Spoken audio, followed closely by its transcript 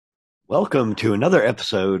Welcome to another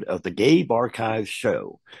episode of the Gay Barchives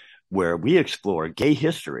Show, where we explore gay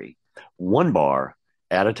history, one bar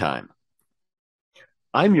at a time.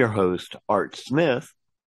 I'm your host, Art Smith.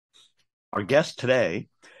 Our guest today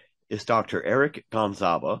is Dr. Eric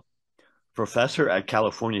Gonzaba, professor at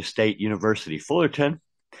California State University, Fullerton,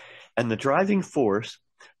 and the driving force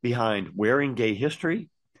behind Wearing Gay History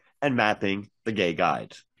and Mapping the Gay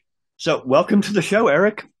Guides. So, welcome to the show,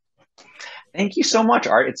 Eric. Thank you so much,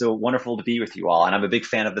 Art. It's wonderful to be with you all, and I'm a big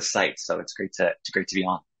fan of the site, so it's great to be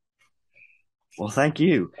on. Well, thank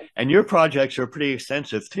you. And your projects are pretty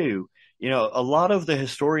extensive too. You know, a lot of the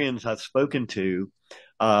historians I've spoken to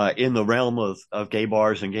in the realm of gay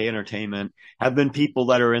bars and gay entertainment have been people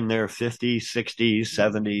that are in their 50s, 60s,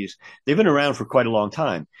 70s. They've been around for quite a long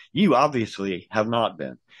time. You obviously have not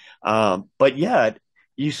been. But yet,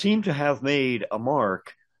 you seem to have made a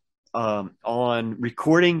mark on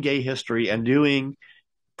recording gay history and doing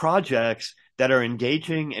projects that are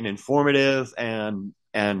engaging and informative and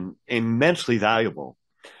immensely valuable.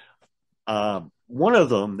 One of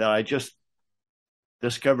them that I just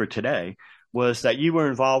discovered today was that you were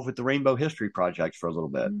involved with the Rainbow History Project for a little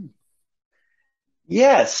bit.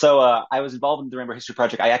 Yeah, so I was involved in the Rainbow History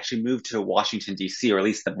Project. I actually moved to Washington, D.C., or at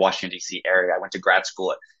least the Washington, D.C. area. I went to grad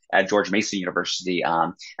school at George Mason University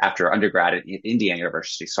after undergrad at Indiana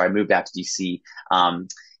University. So I moved out to D.C.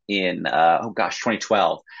 In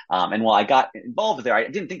 2012. And while I got involved there, I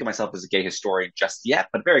didn't think of myself as a gay historian just yet,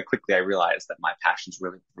 but very quickly I realized that my passion's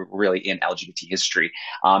really in LGBT history.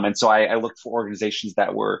 And so I looked for organizations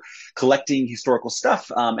that were collecting historical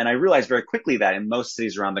stuff. And I realized very quickly that in most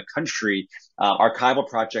cities around the country, archival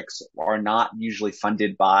projects are not usually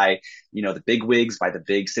funded by, the big wigs, by the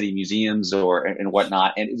big city museums and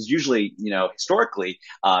whatnot. And it was usually, historically,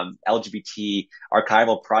 LGBT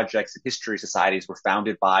archival projects and history societies were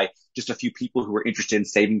founded by just a few people who were interested in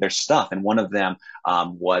saving their stuff. And one of them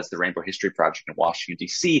was the Rainbow History Project in Washington,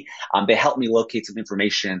 D.C. They helped me locate some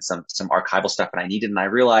information, some archival stuff that I needed. And I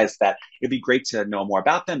realized that it'd be great to know more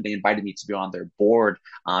about them. They invited me to be on their board.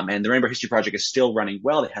 And the Rainbow History Project is still running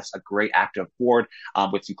well. It has a great active board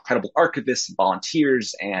with incredible archivists and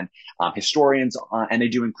volunteers and historians. And they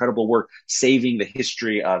do incredible work saving the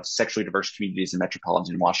history of sexually diverse communities in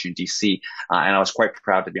metropolitan Washington, D.C. And I was quite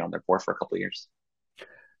proud to be on their board for a couple of years.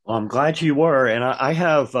 Well, I'm glad you were. And I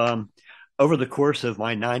have, over the course of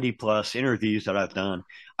my 90 plus interviews that I've done,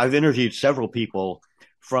 I've interviewed several people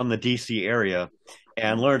from the DC area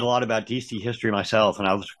and learned a lot about DC history myself. And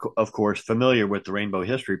I was, of course, familiar with the Rainbow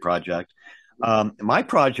History Project. My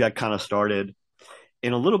project kind of started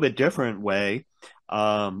in a little bit different way.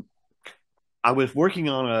 I was working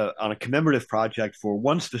on a commemorative project for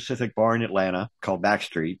one specific bar in Atlanta called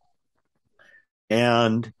Backstreet.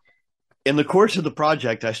 And in the course of the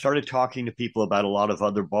project, I started talking to people about a lot of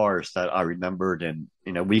other bars that I remembered and,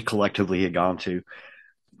 we collectively had gone to.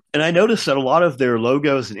 And I noticed that a lot of their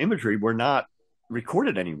logos and imagery were not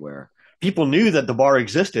recorded anywhere. People knew that the bar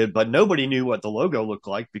existed, but nobody knew what the logo looked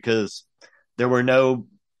like because there were no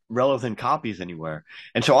relevant copies anywhere.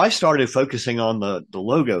 And so I started focusing on the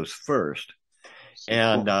logos first. So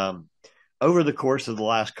And cool. over the course of the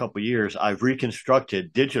last couple of years, I've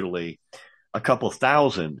reconstructed digitally a couple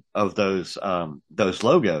thousand of those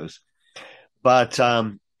logos. But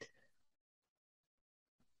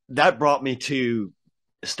that brought me to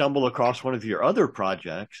stumble across one of your other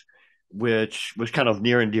projects, which was kind of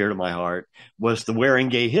near and dear to my heart, was the Wearing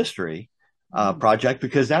Gay History project,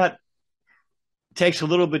 because that takes a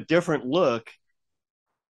little bit different look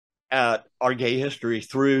at our gay history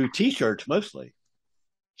through T-shirts mostly.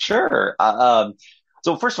 Sure.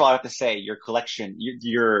 So first of all, I have to say your collection,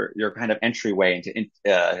 your kind of entryway into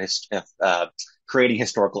creating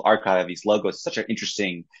historical archive of these logos is such an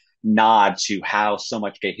interesting nod to how so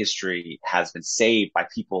much gay history has been saved by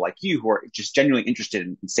people like you who are just genuinely interested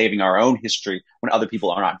in saving our own history when other people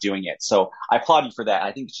are not doing it. So I applaud you for that.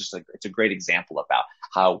 I think it's a great example about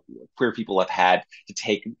how queer people have had to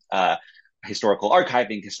take historical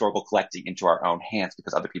archiving, historical collecting into our own hands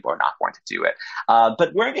because other people are not going to do it.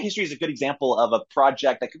 But Wearing a History is a good example of a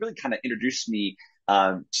project that could really kind of introduce me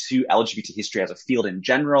to LGBT history as a field in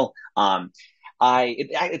general.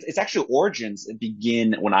 Its actual origins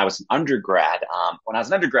begin when I was an undergrad. When I was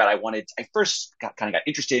an undergrad, I first got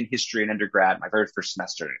interested in history in undergrad. My very first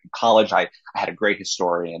semester in college, I had a great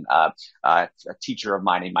historian, a teacher of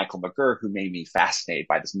mine named Michael McGurr, who made me fascinated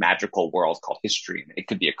by this magical world called history. It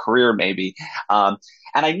could be a career, maybe. And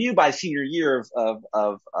I knew by senior year of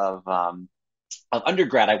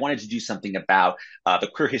undergrad, I wanted to do something about the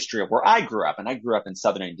queer history of where I grew up. And I grew up in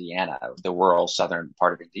southern Indiana, the rural southern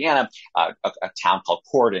part of Indiana, a town called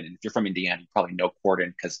Corden. And if you're from Indiana, you probably know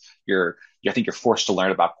Corden because I think you're forced to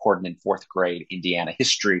learn about Corden in fourth grade. Indiana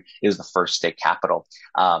history is the first state capital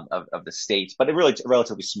of the state, but it's a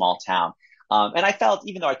relatively small town. And I felt,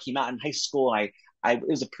 even though I came out in high school and it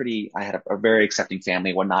was I had a very accepting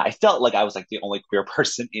family and whatnot. I felt like I was like the only queer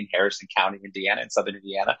person in Harrison County, Indiana, in Southern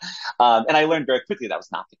Indiana. And I learned very quickly that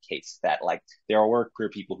was not the case, that like there were queer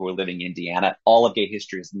people who were living in Indiana. All of gay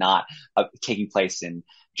history is not taking place in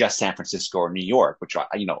just San Francisco or New York, which,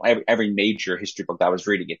 every major history book that I was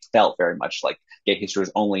reading, it felt very much like gay history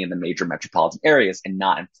was only in the major metropolitan areas and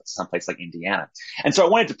not in some place like Indiana. And so I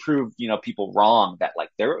wanted to prove, people wrong, that like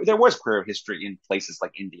there was queer history in places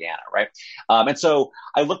like Indiana, right? And so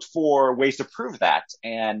I looked for ways to prove that,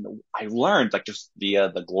 and I learned, like, just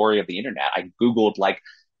via the glory of the internet. I Googled like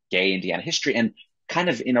gay Indiana history, and kind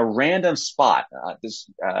of in a random spot,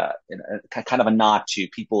 kind of a nod to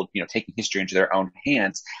people, taking history into their own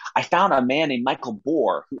hands. I found a man named Michael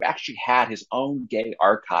Bohr who actually had his own gay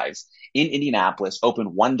archives in Indianapolis,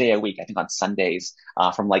 open one day a week, I think on Sundays,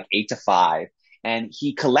 from like 8 to 5. And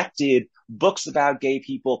he collected books about gay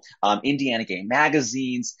people, Indiana gay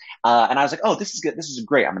magazines. And I was like, oh, this is good. This is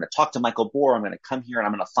great. I'm going to talk to Michael Bohr. I'm going to come here and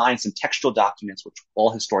I'm going to find some textual documents, which all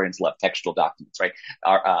historians love textual documents, right?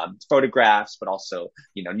 Photographs, but also,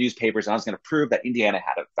 newspapers. And I was going to prove that Indiana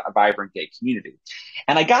had a vibrant gay community.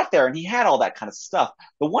 And I got there and he had all that kind of stuff.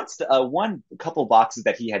 But once one couple of boxes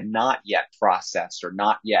that he had not yet processed or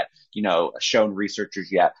not yet, shown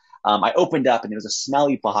researchers yet, I opened up and it was a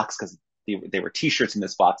smelly box because they were T-shirts in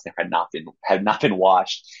this box that had not been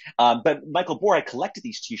washed. But Michael Bohr had collected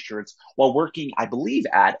these T-shirts while working, I believe,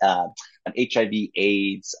 at an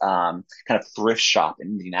HIV/AIDS kind of thrift shop in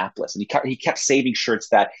Indianapolis, and he kept saving shirts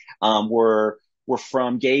that were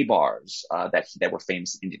from gay bars that were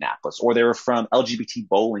famous in Indianapolis, or they were from LGBT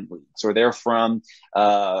bowling leagues, or they're from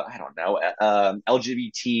I don't know,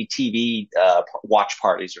 LGBT TV watch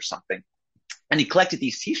parties or something. And he collected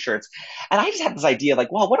these T-shirts, and I just had this idea, like,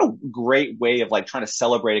 wow, what a great way of like trying to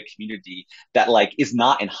celebrate a community that like is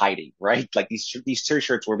not in hiding, right? Like these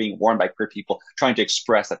T-shirts were being worn by queer people trying to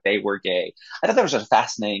express that they were gay. I thought that was a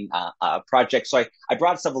fascinating project, so I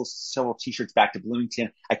brought several T-shirts back to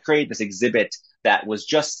Bloomington. I created this exhibit that was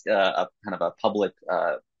just a kind of a public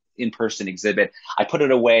in-person exhibit. I put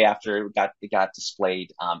it away after it got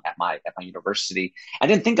displayed at my university. I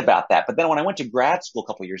didn't think about that, but then when I went to grad school a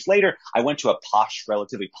couple of years later, I went to a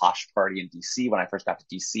relatively posh party in DC when I first got to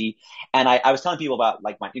DC, and I was telling people about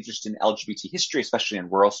like my interest in LGBT history, especially in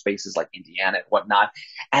rural spaces like Indiana and whatnot.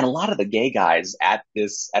 And a lot of the gay guys at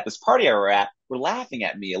this party I were laughing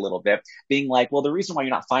at me a little bit, being like, well, the reason why you're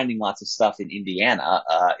not finding lots of stuff in Indiana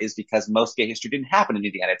is because most gay history didn't happen in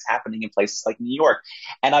Indiana. It's happening in places like New York.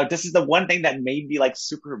 And this is the one thing that made me like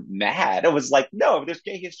super mad. It was like, no, there's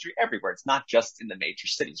gay history everywhere. It's not just in the major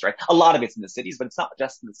cities, right? A lot of it's in the cities, but it's not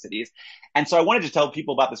just in the cities. And so I wanted to tell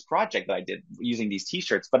people about this project that I did using these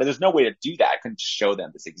T-shirts, but there's no way to do that. I couldn't just show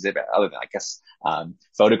them this exhibit other than, I guess,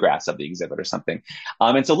 photographs of the exhibit or something.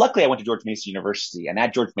 And so luckily I went to George Mason University, and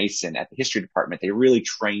at George Mason, at the history department, they really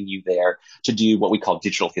train you there to do what we call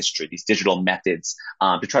digital history, these digital methods,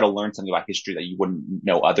 to try to learn something about history that you wouldn't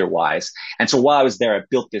know otherwise. And so while I was there, I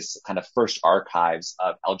built this kind of first archives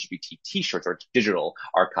of LGBT T-shirts, or digital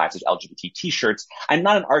archives of LGBT T-shirts. I'm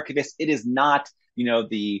not an archivist. It is not,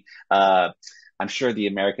 the I'm sure the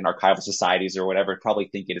American Archival Societies or whatever probably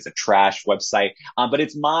think it is a trash website, but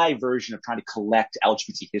it's my version of trying to collect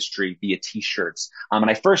LGBT history via T-shirts. And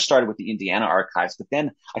I first started with the Indiana archives, but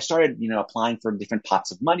then I started, applying for different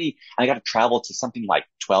pots of money, and I got to travel to something like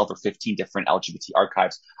 12 or 15 different LGBT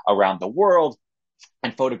archives around the world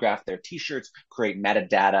and photograph their T-shirts, create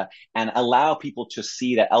metadata, and allow people to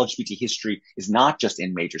see that LGBT history is not just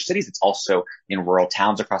in major cities, it's also in rural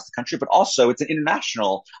towns across the country, but also it's an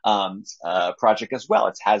international project as well.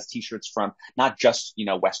 It has T-shirts from not just,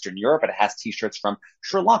 Western Europe, but it has T-shirts from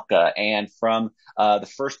Sri Lanka and from the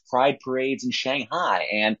first Pride parades in Shanghai,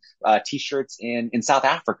 and T-shirts in South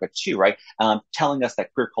Africa too, right? Telling us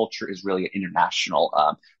that queer culture is really an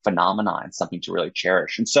international phenomenon and something to really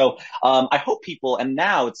cherish. And so I hope people, and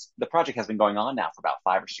now the project has been going on now for about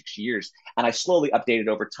 5 or 6 years, and I slowly updated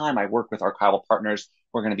over time. I work with archival partners.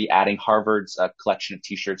 We're going to be adding Harvard's collection of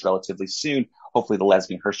T-shirts relatively soon, hopefully the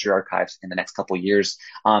Lesbian History Archives in the next couple of years,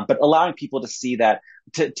 but allowing people to see that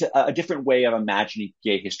to a different way of imagining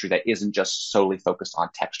gay history that isn't just solely focused on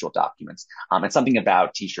textual documents. And something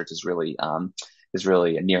about T-shirts is really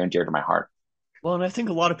near and dear to my heart. Well, and I think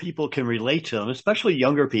a lot of people can relate to them, especially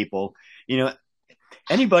younger people. You know,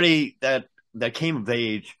 anybody that that came of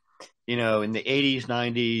age, in the 80s,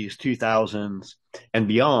 90s, 2000s, and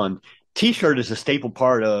beyond, t-shirt is a staple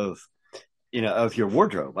part of your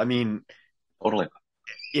wardrobe. I mean, Totally.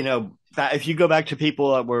 if you go back to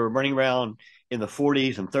people that were running around in the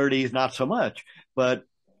 40s and 30s, not so much, but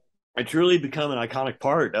it's really become an iconic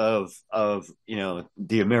part of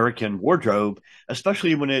the American wardrobe,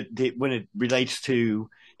 especially when it relates to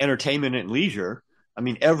entertainment and leisure. I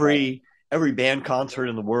mean, Right. every band concert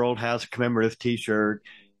in the world has a commemorative T-shirt.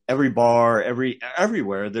 Every bar,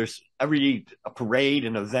 everywhere, there's every parade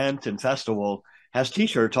and event and festival has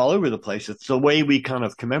T-shirts all over the place. It's the way we kind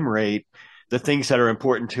of commemorate the things that are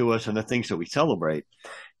important to us and the things that we celebrate.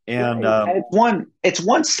 And Right. And it's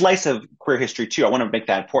one slice of queer history too. I want to make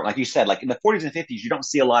that important. Like you said, like in the 40s and 50s, you don't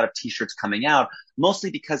see a lot of t-shirts coming out, mostly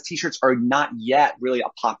because t-shirts are not yet really a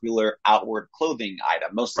popular outward clothing item.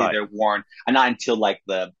 Mostly right, they're worn, and not until like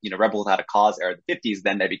the Rebel Without a Cause era, the 50s,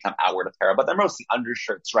 then they become outward apparel, but they're mostly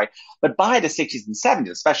undershirts, right? But by the 60s and 70s,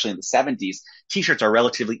 especially in the 70s, t-shirts are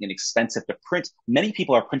relatively inexpensive to print. Many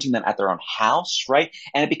people are printing them at their own house, right?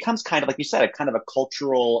 And it becomes kind of like you said, a kind of a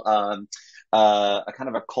cultural a kind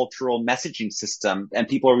of a cultural messaging system, and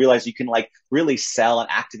people realize you can like really sell an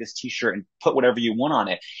activist T-shirt and put whatever you want on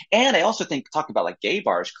it. And I also think talk about like gay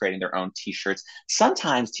bars creating their own T-shirts.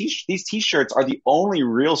 Sometimes these T-shirts are the only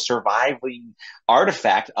real surviving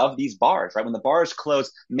artifact of these bars, right? When the bars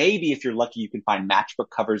close, maybe if you're lucky, you can find matchbook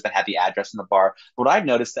covers that have the address in the bar. But I've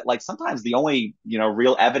noticed that like sometimes the only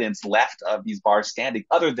real evidence left of these bars standing,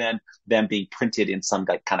 other than them being printed in some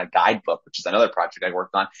like kind of guidebook, which is another project I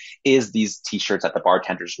worked on, is these t-shirts that the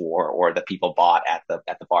bartenders wore or the people bought at the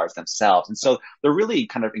bars themselves. And so they're really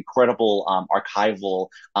kind of incredible archival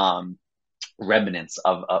remnants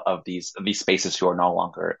of these spaces who are no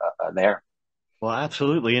longer there. well,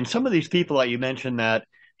 absolutely. And some of these people that you mentioned that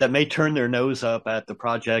may turn their nose up at the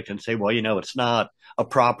project and say, well, it's not a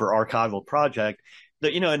proper archival project.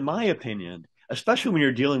 That, in my opinion, especially when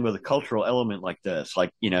you're dealing with a cultural element like this, like,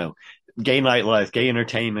 gay nightlife, gay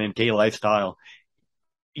entertainment, gay lifestyle,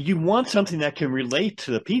 you want something that can relate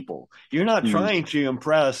to the people. You're not Mm, trying to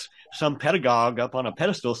impress some pedagogue up on a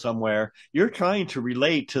pedestal somewhere. You're trying to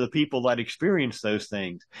relate to the people that experience those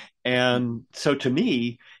things. And so to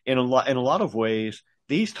me, in a lot of ways,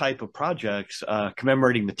 these type of projects,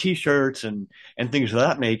 commemorating the t-shirts and things of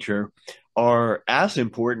that nature are as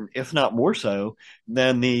important, if not more so,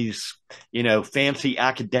 than these, fancy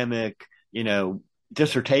academic,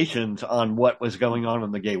 dissertations on what was going on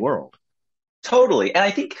in the gay world. totally. And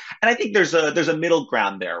I think there's a middle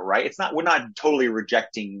ground there, right? It's not, we're not totally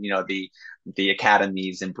rejecting, the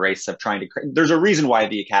academy's embrace of trying to there's a reason why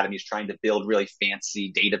the academy is trying to build really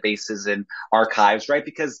fancy databases and archives, right?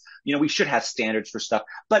 Because we should have standards for stuff,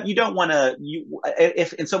 but you don't want to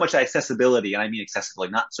if in so much that accessibility, and I mean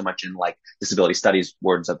accessibility not so much in like disability studies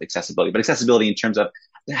words of accessibility, but accessibility in terms of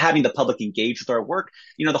having the public engage with our work.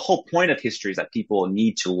 The whole point of history is that people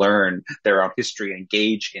need to learn their own history and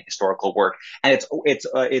engage in historical work, and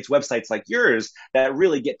it's websites like yours that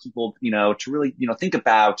really get people to really think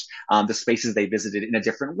about the spaces they visited in a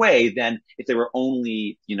different way than if they were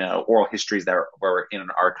only oral histories that were in an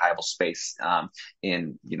archival space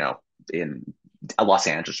in Los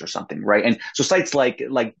Angeles or something, right? And so sites like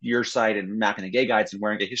your site and Mapping the Gay Guides and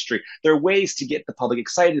Wearing Gay History, there are ways to get the public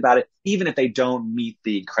excited about it, even if they don't meet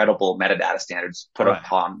the incredible metadata standards put Right.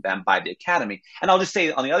 upon them by the Academy. And I'll just say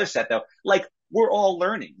on the other set though, like we're all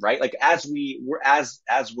learning, right? Like as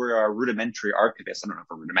we're rudimentary archivists. I don't know if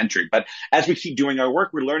we're rudimentary, but as we keep doing our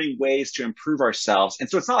work, we're learning ways to improve ourselves. And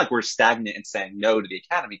so it's not like we're stagnant and saying no to the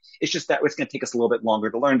academy. It's just that it's going to take us a little bit longer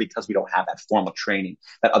to learn because we don't have that formal training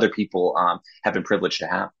that other people have been privileged to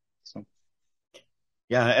have. So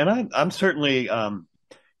Yeah, and I'm certainly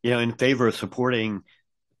in favor of supporting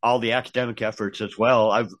all the academic efforts as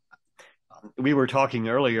well. We were talking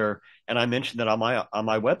earlier, and I mentioned that on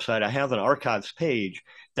my website I have an archives page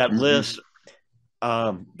that mm-hmm. lists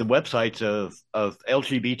the websites of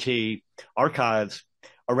LGBT archives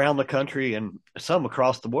around the country and some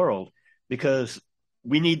across the world because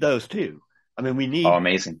we need those too. I mean, we Oh, need.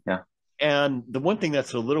 amazing. Yeah. And the one thing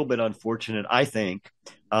that's a little bit unfortunate, I think,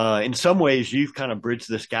 in some ways, you've kind of bridged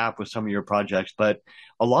this gap with some of your projects, but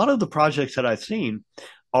a lot of the projects that I've seen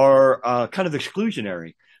are kind of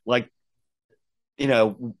exclusionary. Like, you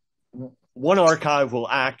know, one archive will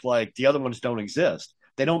act like the other ones don't exist.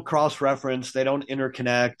 They don't cross reference, they don't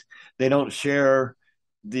interconnect, they don't share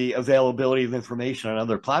the availability of information on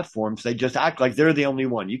other platforms. They just act like they're the only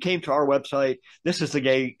one. You came to our website, this is the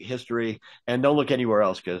gay history, and don't look anywhere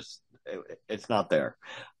else because it's not there.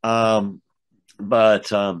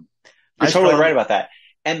 But You're I totally strong, right about that.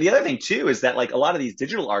 And the other thing too is that like a lot of these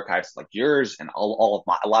digital archives, like yours and all of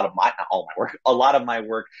my, a lot of my, not all my work, a lot of my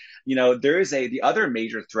work, there is the other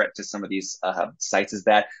major threat to some of these sites is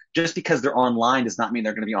that just because they're online does not mean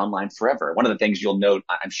they're going to be online forever. One of the things you'll note,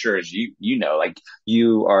 I'm sure, is like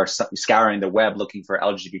you are scouring the web looking for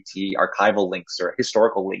LGBT archival links or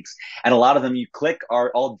historical links, and a lot of them you click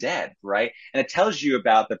are all dead, right? And it tells you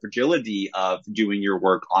about the fragility of doing your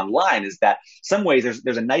work online. Is that some ways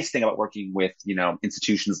there's a nice thing about working with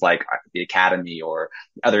institutions like the academy or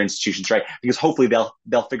other institutions, right? Because hopefully they'll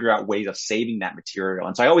figure out ways of saving that material.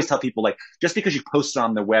 And so I always tell people, like, just because you post it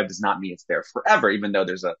on the web does not mean it's there forever, even though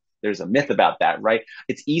there's a myth about that, right?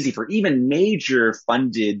 It's easy for even major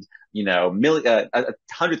funded,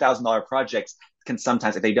 $100,000 projects can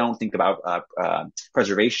sometimes, if they don't think about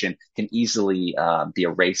preservation, can easily be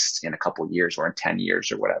erased in a couple of years or in 10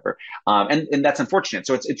 years or whatever. And that's unfortunate.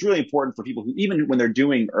 So it's really important for people who, even when they're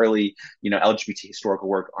doing early, LGBT historical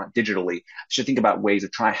work digitally, should think about ways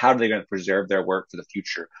of trying, how are they going to preserve their work for the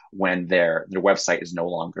future when their website is no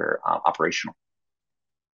longer operational.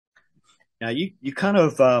 Now, you kind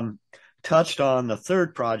of touched on the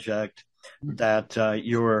third project that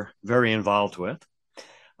you're very involved with,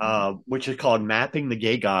 which is called Mapping the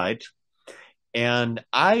Gay Guide. And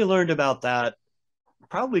I learned about that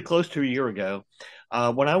probably close to a year ago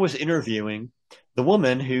when I was interviewing the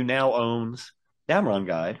woman who now owns Damron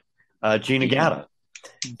Guide, Gina Gatta.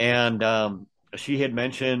 And she had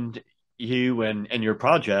mentioned you and your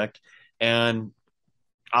project. And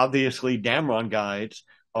obviously, Damron Guides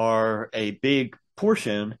are a big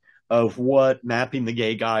portion of what Mapping the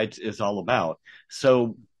Gay Guides is all about.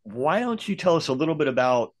 So why don't you tell us a little bit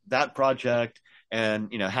about that project and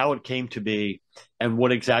how it came to be and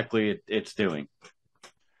what exactly it's doing?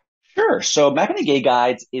 Sure. So Mapping the Gay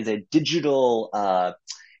Guides is a digital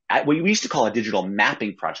what we used to call a digital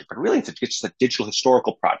mapping project, but really it's just a digital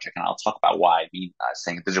historical project. And I'll talk about why I mean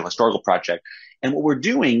saying a digital historical project. And what we're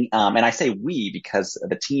doing, and I say we because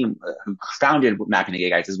the team who founded Mapping the Gay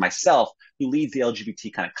Guides is myself, who leads the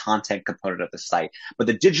LGBT kind of content component of the site. But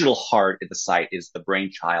the digital heart of the site is the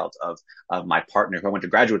brainchild of my partner who I went to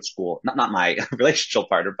graduate school, not my relationship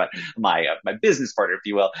partner, but my business partner, if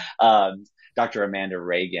you will. Dr. Amanda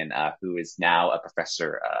Reagan, who is now a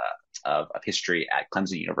professor of history at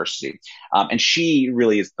Clemson University, and she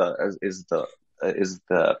really is the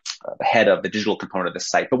head of the digital component of the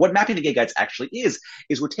site. But what Mapping the Gay Guides actually is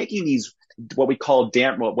we're taking these what we call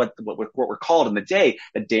what were called in the day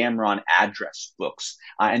the Damron address books,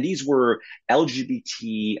 and these were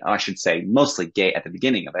LGBT, I should say, mostly gay at the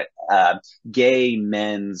beginning of it, gay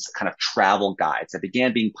men's kind of travel guides that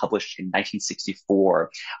began being published in 1964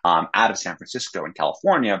 out of San Francisco in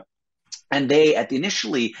California. And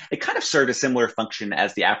initially, it kind of served a similar function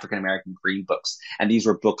as the African American Green Books. And these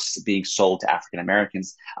were books being sold to African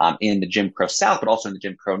Americans in the Jim Crow South, but also in the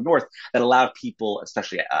Jim Crow North, that allowed people,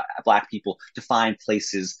 especially Black people, to find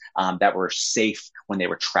places that were safe when they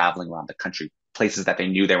were traveling around the country. Places that they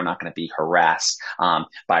knew they were not going to be harassed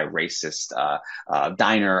by racist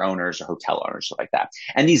diner owners or hotel owners, stuff like that.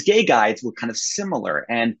 And these gay guides were kind of similar.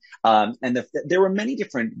 And there were many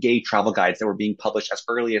different gay travel guides that were being published as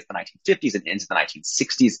early as the 1950s and into the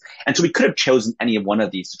 1960s. And so we could have chosen any one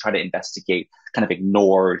of these to try to investigate kind of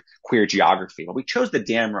ignored queer geography. But we chose the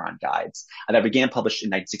Damron guides that began published in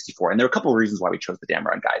 1964. And there are a couple of reasons why we chose the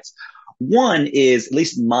Damron guides. One is, at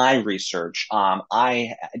least my research,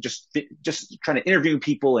 I just trying to interview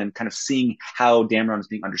people and kind of seeing how Damron is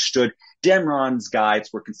being understood. Damron's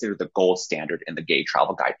guides were considered the gold standard in the gay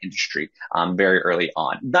travel guide industry very early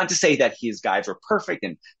on. Not to say that his guides were perfect,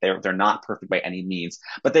 and they're not perfect by any means,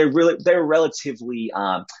 but they're relatively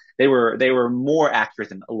they were more accurate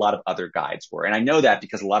than a lot of other guides were. And I know that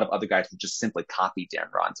because a lot of other guides would just simply copy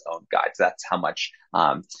Damron's own guides. That's how much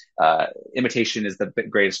imitation is the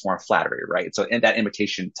greatest form of flattery, right? So, and that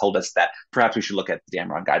imitation told us that perhaps we should look at the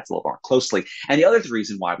Damron guides a little more closely. And the other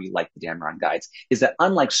reason why we like the Damron guides is that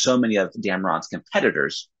unlike so many of Damron's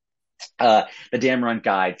competitors, the Damron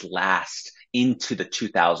guides last into the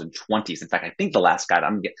 2020s. In fact, I think the last guide,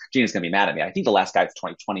 Gina's going to be mad at me. I think the last guide is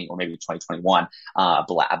 2020 or maybe 2021,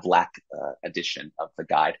 a black edition of the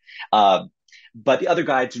guide. But the other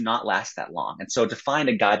guides do not last that long. And so to find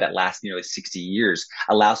a guide that lasts nearly 60 years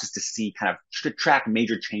allows us to see kind of to track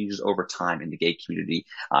major changes over time in the gay community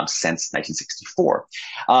since 1964.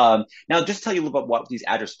 Now, just to tell you a little bit what these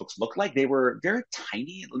address books look like, they were very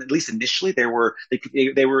tiny, at least initially. They were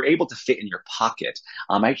able to fit in your pocket.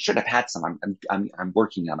 I should have had some. I'm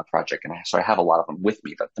working on a project, and so I have a lot of them with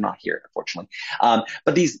me, but they're not here, unfortunately.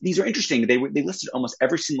 But these are interesting. They listed almost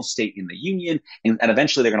every single state in the union, and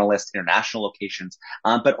eventually they're going to list international locations locations.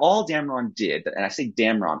 But all Damron did, and I say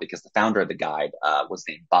Damron because the founder of the guide was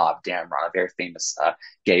named Bob Damron, a very famous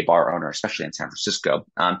gay bar owner, especially in San Francisco.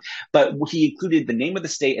 But he included the name of the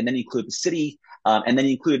state, and then he included the city, and then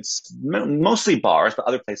he includes mostly bars, but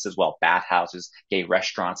other places as well, bathhouses, gay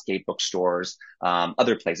restaurants, gay bookstores,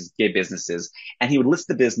 other places, gay businesses. And he would list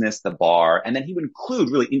the business, the bar, and then he would include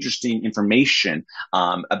really interesting information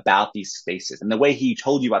about these spaces. And the way he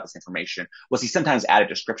told you about this information was he sometimes added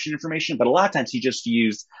description information, but a lot of times he just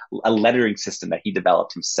used a lettering system that he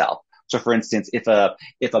developed himself. So, for instance, if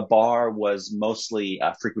a bar was mostly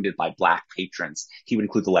frequented by Black patrons, he would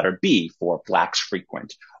include the letter B for Blacks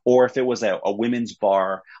frequent. Or if it was a women's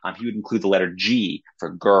bar, he would include the letter G for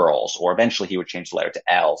girls, or eventually he would change the letter to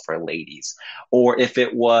L for ladies. Or if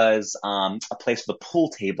it was a place with a pool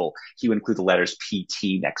table, he would include the letters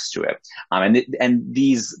PT next to it. And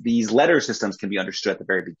these letter systems can be understood at the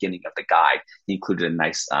very beginning of the guide. He included a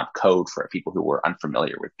nice code for people who were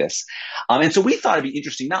unfamiliar with this. And so we thought it'd be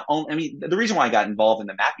interesting. Not only, I mean, the reason why I got involved in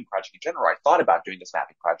the mapping project in general, I thought about doing this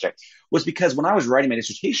mapping project, was because when I was writing my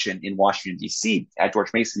dissertation in Washington, D.C. at George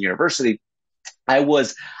Mason University, I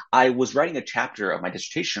was writing a chapter of my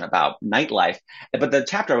dissertation about nightlife, but the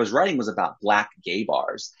chapter I was writing was about Black gay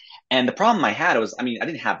bars. And the problem I had was, I mean, I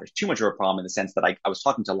didn't have too much of a problem in the sense that I was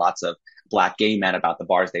talking to lots of Black gay men about the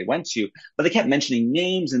bars they went to, but they kept mentioning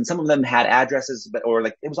names, and some of them had addresses, or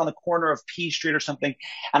like it was on the corner of P Street or something.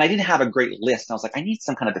 And I didn't have a great list. And I was like, I need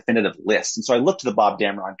some kind of definitive list. And so I looked to the Bob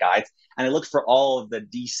Dameron guides, and I looked for all of the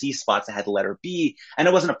DC spots that had the letter B. And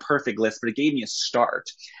it wasn't a perfect list, but it gave me a start.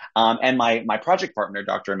 And my project partner,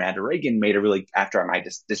 Dr. Amanda Reagan, made a really, after my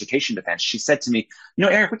dissertation defense, she said to me, you know,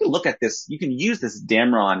 Eric, we can look at this. You can use this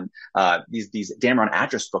Dameron, these Dameron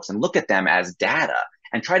address books and look at them as data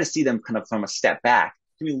and try to see them kind of from a step back.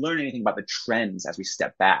 Can we learn anything about the trends as we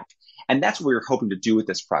step back? And that's what we were hoping to do with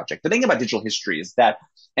this project. The thing about digital history is that,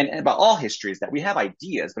 and about all history, is that we have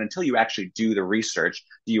ideas, but until you actually do the research,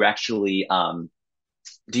 do you actually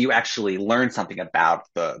learn something about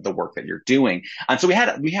the work that you're doing? And so we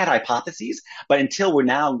had hypotheses, but until we're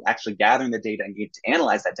now actually gathering the data and getting to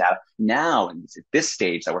analyze that data, now in this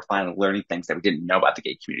stage that we're finally learning things that we didn't know about the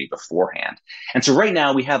gay community beforehand. And so right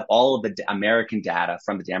now we have all of the American data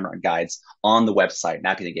from the Dameron guides on the website,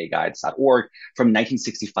 mappingthegayguides.org, from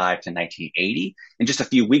 1965 to 1980. In just a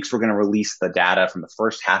few weeks, we're going to release the data from the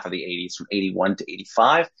first half of the 80s, from 81 to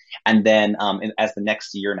 85. And then as the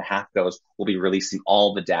next year and a half goes, we'll be releasing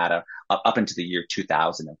all the data up into the year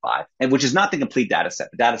 2005, and which is not the complete data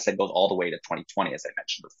set. The data set goes all the way to 2020, as I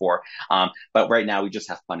mentioned before. But right now we just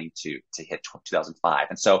have funding to hit 2005.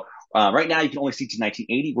 And so right now you can only see to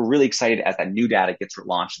 1980. We're really excited as that new data gets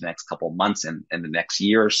launched in the next couple of months and in the next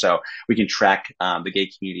year or so. We can track the gay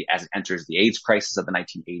community as it enters the AIDS crisis of the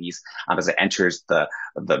 1980s, as it enters the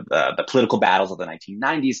political battles of the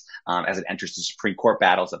 1990s, as it enters the Supreme Court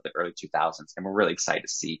battles of the early 2000s. And we're really excited to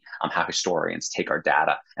see how historians take our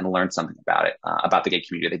data and learn something about it, about the gay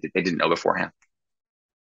community they didn't know beforehand.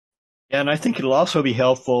 And I think it'll also be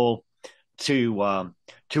helpful to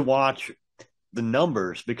watch the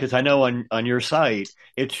numbers, because I know on your site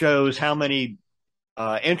it shows how many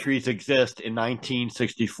entries exist in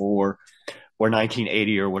 1964 or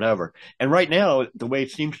 1980 or whatever. And right now, the way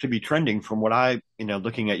it seems to be trending from what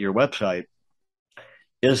looking at your website,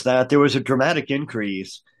 is that there was a dramatic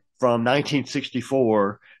increase from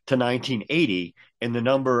 1964 to 1980 in the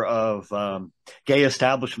number of gay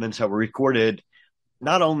establishments that were recorded,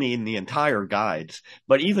 not only in the entire guides,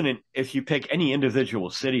 but even if you pick any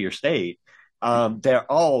individual city or state,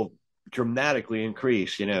 they're all dramatically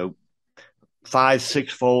increased, 5,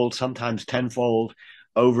 6-fold, sometimes 10-fold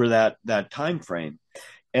over that time frame.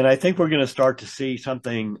 And I think we're going to start to see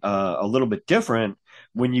something a little bit different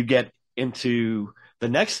when you get into the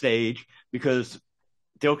next stage, because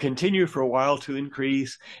they'll continue for a while to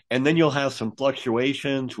increase, and then you'll have some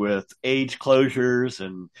fluctuations with age closures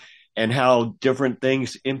and how different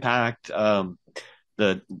things impact the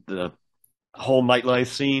whole nightlife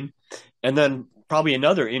scene, and then probably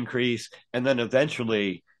another increase, and then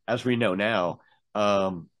eventually, as we know now,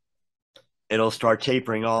 it'll start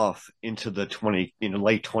tapering off into the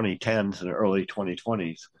late 2010s and early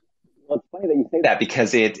 2020s. Well, it's funny that you say that,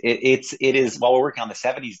 because it is, while we're working on the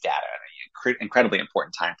 70s data, incredibly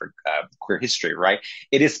important time for queer history, right?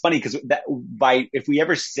 It is funny because that by if we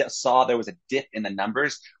ever saw there was a dip in the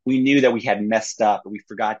numbers, we knew that we had messed up. We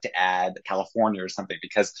forgot to add California or something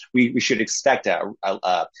because we should expect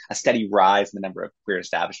a steady rise in the number of queer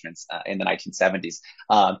establishments in the 1970s.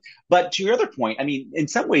 But to your other point, I mean, in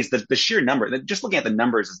some ways, the sheer number, just looking at the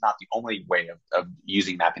numbers is not the only way of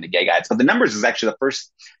using mapping to gay guides, but the numbers is actually the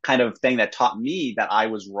first kind of thing that taught me that I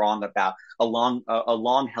was wrong about a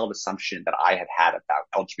long held assumption that I had about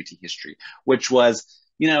LGBT history, which was,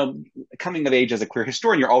 you know, coming of age as a queer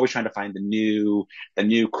historian, you're always trying to find the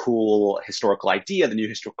new cool historical idea, the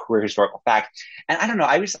new queer historical fact. And I don't know,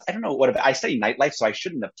 I don't know what about, I study nightlife, so I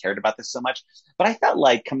shouldn't have cared about this so much. But I felt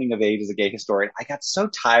like coming of age as a gay historian, I got so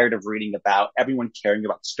tired of reading about everyone caring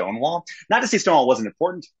about Stonewall. Not to say Stonewall wasn't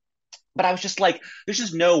important, but I was just like, there's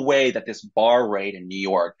just no way that this bar raid in New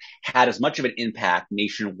York had as much of an impact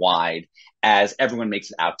nationwide as everyone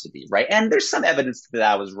makes it out to be, right? And there's some evidence that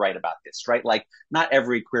I was right about this, right? Like, not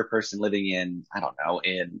every queer person living in, I don't know,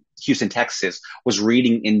 in Houston, Texas, was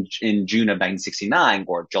reading in June of 1969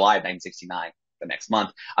 or July of 1969, the next month,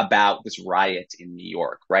 about this riot in New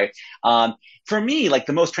York, right? For me, like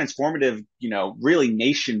the most transformative, you know, really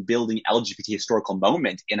nation building LGBT historical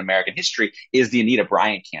moment in American history is the Anita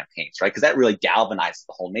Bryant campaigns, right? Because that really galvanized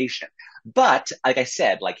the whole nation. But like I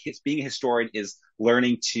said, like being a historian is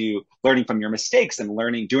learning from your mistakes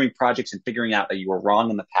and doing projects and figuring out that you were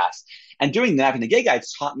wrong in the past. And doing that in the gay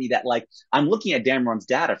guides taught me that, like, I'm looking at Dan Ron's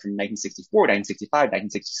data from 1964, 1965,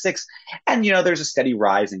 1966, and you know, there's a steady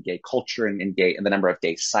rise in gay culture and the number of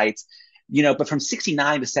gay sites. You know, but from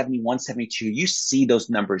 69 to 71, 72, you see those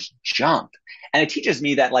numbers jump. And it teaches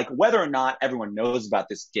me that, like, whether or not everyone knows about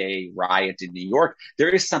this gay riot in New York, there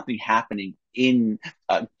is something happening in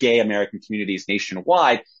gay American communities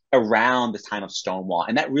nationwide around the time of Stonewall.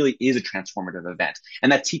 And that really is a transformative event. And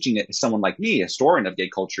that's teaching it to someone like me, a historian of gay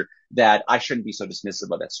culture, that I shouldn't be so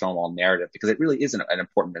dismissive of that Stonewall narrative because it really is an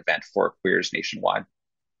important event for queers nationwide.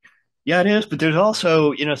 Yeah, it is. But there's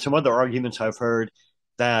also, you know, some other arguments I've heard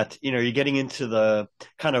that, you know, you're getting into the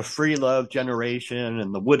kind of free love generation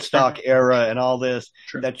and the Sure, Woodstock era and all this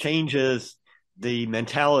sure, that changes the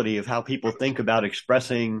mentality of how people think about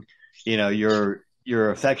expressing, you know, your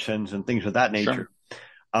affections and things of that sure. nature.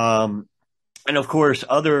 Um, and of course,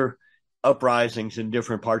 other uprisings in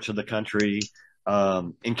different parts of the country,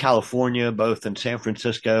 in California, both in San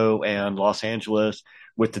Francisco and Los Angeles,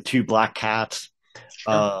 with the two black cats,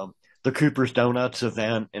 Sure. um, the Cooper's Donuts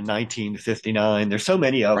event in 1959. There's so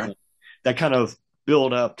many of Right. them that kind of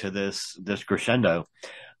build up to this crescendo.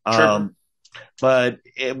 Sure. Um, but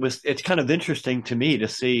it's kind of interesting to me to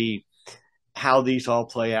see how these all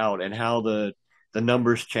play out and how the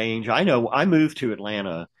numbers change. I know I moved to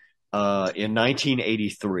Atlanta in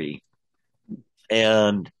 1983,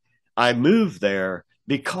 and I moved there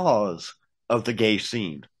because of the gay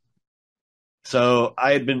scene. So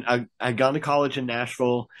I'd gone to college in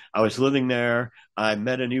Nashville. I was living there. I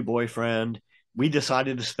met a new boyfriend. We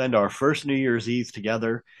decided to spend our first New Year's Eve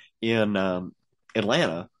together in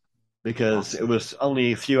Atlanta because it Awesome. was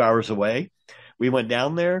only a few hours away. We went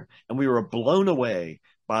down there and we were blown away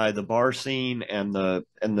by the bar scene and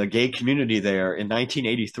the gay community there in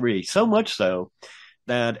 1983. So much so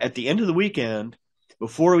that at the end of the weekend,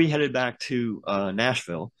 before we headed back to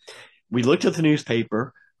Nashville, we looked at the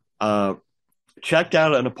newspaper, uh, checked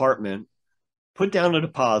out an apartment, put down a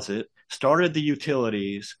deposit, started the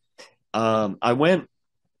utilities. I went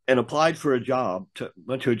and applied for a job,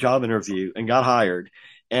 went to a job interview and got hired.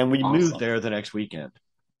 And we moved Awesome. there the next weekend.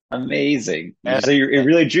 Amazing. And, So it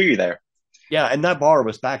really drew you there. yeah, and that bar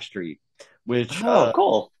was Backstreet, which Oh,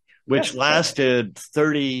 cool. which Yes, yes. lasted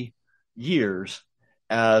 30 years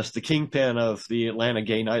as the kingpin of the Atlanta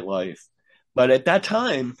gay nightlife. But at that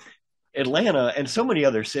time, Atlanta and so many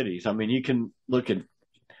other cities, I mean, you can look at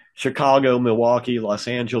Chicago, Milwaukee, Los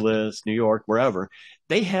Angeles, New York, wherever,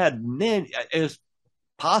 they had many, as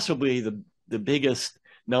possibly the biggest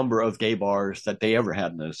number of gay bars that they ever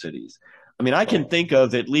had in those cities. I mean, I can Cool. think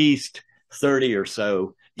of at least 30 or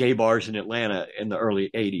so gay bars in Atlanta in the early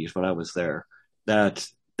 80s when I was there that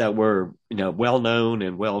were, you know, well known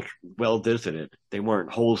and well visited. They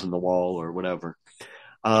weren't holes in the wall or whatever.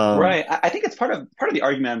 Um, Right. I think it's part of the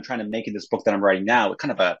argument I'm trying to make in this book that I'm writing now,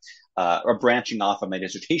 kind of a branching off of my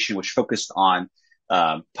dissertation, which focused on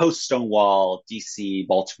post Stonewall, DC,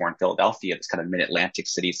 Baltimore, and Philadelphia, this kind of mid Atlantic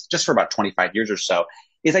cities, just for about 25 years or so.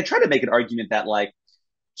 Is I try to make an argument that, like,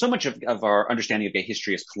 so much of our understanding of gay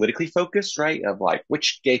history is politically focused, right? Of like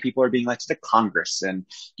which gay people are being elected to Congress and,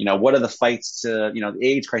 what are the fights to, the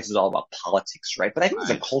AIDS crisis is all about politics, right? But I think there's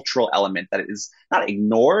a Right. cultural element that is not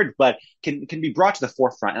ignored, but can be brought to the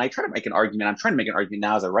forefront. And I try to make an argument. I'm trying to make an argument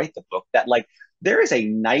now as I write the book that like there is a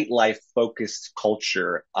nightlife focused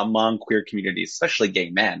culture among queer communities, especially gay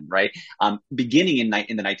men, right? Beginning in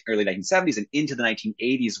the early 1970s and into the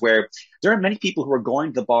 1980s, where there are many people who are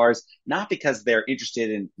going to the bars not because they're interested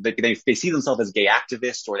in they see themselves as gay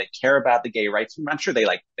activists or they care about the gay rights. I'm sure they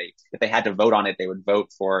if they had to vote on it, they would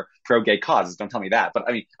vote for pro gay causes. Don't tell me that. But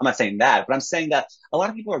I mean, I'm not saying that, but I'm saying that a lot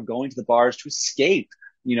of people are going to the bars to escape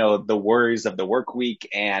the worries of the work week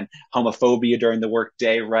and homophobia during the work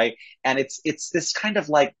day, right? And it's this kind of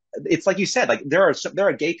like it's like you said, like there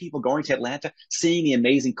are gay people going to Atlanta, seeing the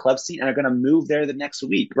amazing club scene, and are going to move there the next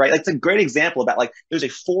week, right? Like, it's a great example about like there's a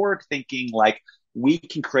forward thinking like we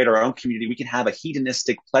can create our own community. We can have a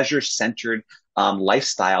hedonistic, pleasure centered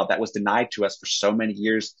lifestyle that was denied to us for so many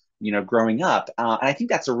years, growing up. And I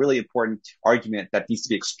think that's a really important argument that needs to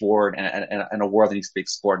be explored and a world that needs to be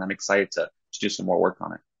explored. And I'm excited to do some more work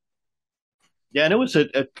on it. Yeah, and it was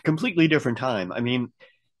a completely different time. I mean,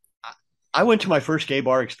 I went to my first gay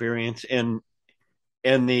bar experience in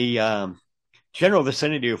the general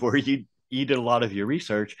vicinity of where you did a lot of your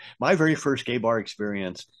research. My very first gay bar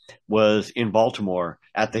experience was in Baltimore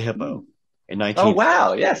at the Hippo Mm. in Oh, 19.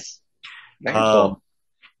 wow. Yes. Very Um, cool.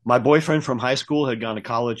 my boyfriend from high school had gone to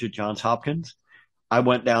college at Johns Hopkins. I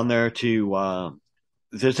went down there to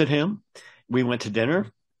visit him. We went to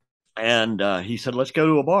dinner, and he said, "Let's go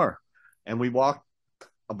to a bar." And we walked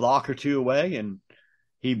a block or two away, and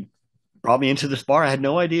he brought me into this bar. I had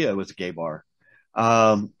no idea it was a gay bar.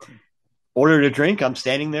 Um, Ordered a drink. I'm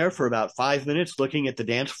standing there for about 5 minutes looking at the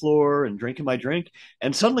dance floor and drinking my drink.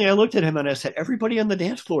 And suddenly I looked at him and I said, "Everybody on the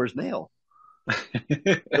dance floor is male."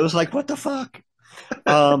 It was like, what the fuck?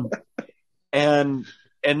 Um, and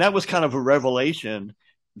and that was kind of a revelation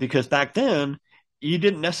because back then you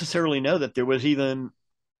didn't necessarily know that there was even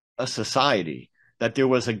a society, that there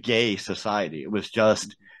was a gay society. It was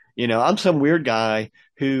just, I'm some weird guy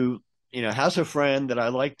who, has a friend that I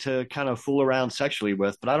like to kind of fool around sexually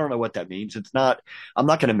with, but I don't know what that means. I'm not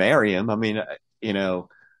going to marry him. I mean, you know,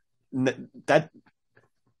 that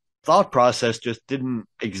thought process just didn't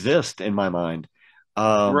exist in my mind.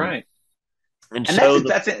 Um, Right. and And so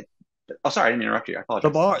that's it. Oh, sorry, I didn't interrupt you. I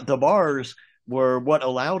apologize. the bars were what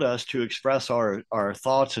allowed us to express our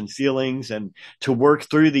thoughts and feelings and to work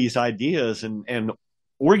through these ideas and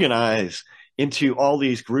organize into all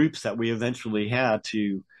these groups that we eventually had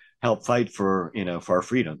to help fight for our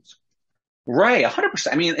freedoms. Right,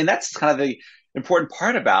 100%. I mean, and that's kind of the important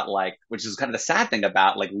part about like, which is kind of the sad thing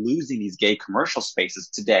about like losing these gay commercial spaces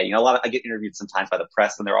today. I get interviewed sometimes by the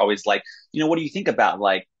press, and they're always like, what do you think about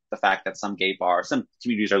like the fact that some gay bars, some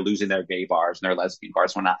communities are losing their gay bars and their lesbian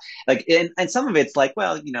bars, and whatnot. Like, and some of it's like,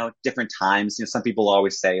 well, different times. Some people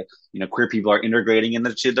always say, queer people are integrating into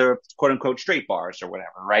the quote unquote straight bars or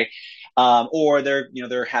whatever, right? Or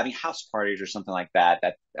they're having house parties or something like that,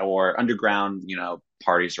 or underground,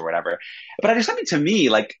 parties or whatever. But there's something to me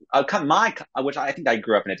like which I think I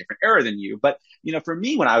grew up in a different era than you. But for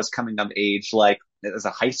me, when I was coming of age, like as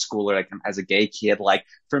a high schooler, like as a gay kid, like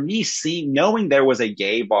for me, knowing there was a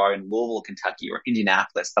gay bar in Louisville, Kentucky, or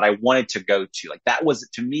Indianapolis that I wanted to go to, like that was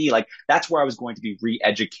to me, like that's where I was going to be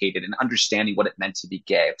re-educated and understanding what it meant to be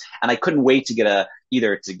gay. And I couldn't wait to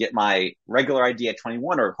either to get my regular ID at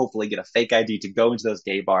 21 or hopefully get a fake ID to go into those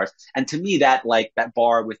gay bars. And to me, that like that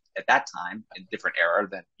bar with at that time, a different era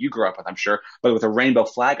than you grew up with, I'm sure, but with a rainbow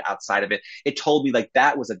flag outside of it, it told me like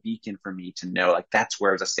that was a beacon for me to know like that's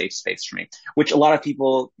where it was a safe space for me, which a lot of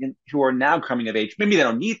people who are now coming of age, maybe they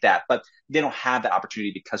don't need that, but they don't have that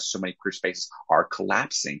opportunity because so many queer spaces are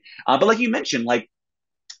collapsing. But like you mentioned, like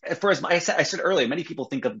for as I said earlier, many people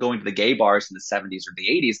think of going to the gay bars in the 70s or the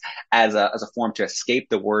 80s as a form to escape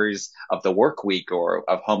the worries of the work week or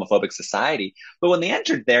of homophobic society. But when they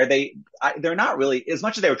entered there, they're not really, as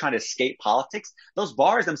much as they were trying to escape politics. Those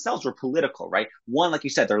bars themselves were political, right? One, like you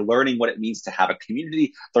said, they're learning what it means to have a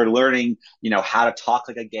community. They're learning, how to talk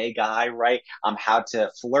like a gay guy, right? How to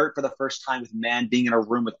flirt for the first time with men, being in a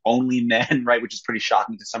room with only men, right? Which is pretty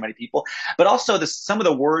shocking to so many people. But also, some of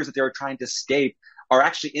the worries that they were trying to escape are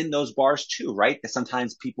actually in those bars too, right? That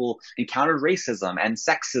sometimes people encountered racism and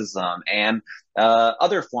sexism and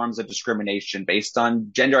other forms of discrimination based on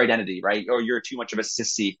gender identity, right? Or you're too much of a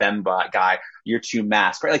sissy femme guy, you're too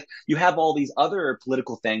masked, right? Like you have all these other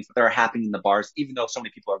political things that are happening in the bars, even though so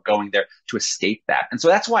many people are going there to escape that. And so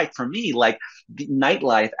that's why, for me, like the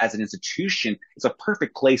nightlife as an institution is a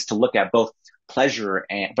perfect place to look at both pleasure,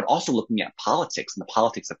 and but also looking at politics and the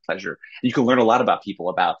politics of pleasure. And you can learn a lot about people,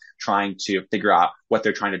 about trying to figure out what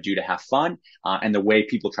they're trying to do to have fun, and the way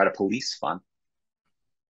people try to police fun.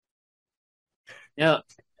 Yeah,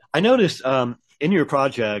 I noticed in your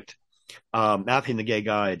project, mapping the gay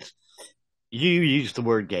guides, you use the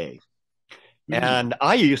word gay. Mm, And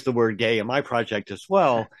I use the word gay in my project as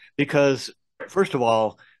well, because, first of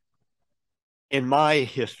all, in my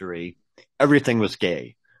history, everything was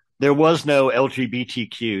gay. There was no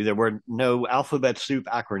LGBTQ, there were no alphabet soup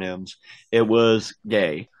acronyms. It was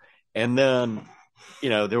gay. And then,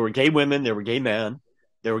 there were gay women, there were gay men,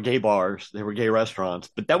 there were gay bars, there were gay restaurants,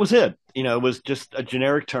 but that was it. It was just a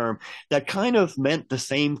generic term that kind of meant the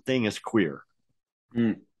same thing as queer.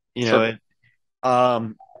 mm, You know, sure. it,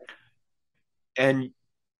 um, and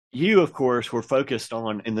you, of course, were focused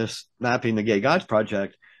on in this mapping the gay guides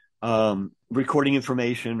project, recording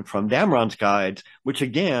information from Damron's guides, which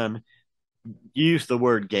again used the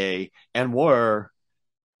word gay and were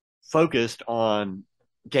focused on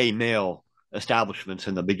gay male establishments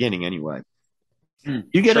in the beginning anyway. Mm,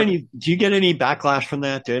 You get sure. any do you get any backlash from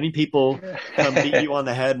that? Do any people come beat you on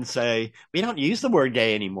the head and say, we don't use the word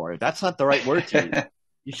gay anymore? That's not the right word to use.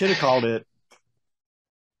 You should have called it.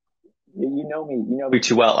 You know me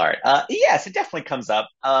too well, Art. Yes, it definitely comes up.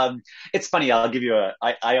 It's funny. I'll give you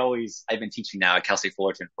I've been teaching now at Cal State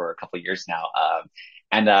Fullerton for a couple of years now.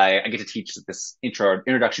 And I get to teach this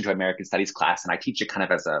introduction to American Studies class, and I teach it kind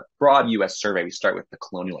of as a broad U.S. survey. We start with the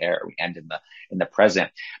colonial era, we end in the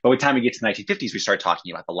present. But by the time we get to the 1950s, we start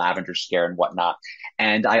talking about the Lavender Scare and whatnot.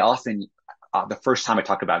 And I often, the first time I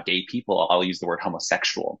talk about gay people, I'll use the word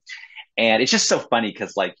homosexual. And it's just so funny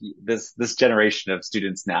because like this generation of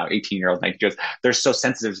students now, 18-year-olds, 19-year-olds, they're so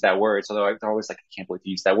sensitive to that word. So they're always like, I can't believe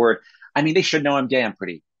you use that word. I mean, they should know I'm gay. I'm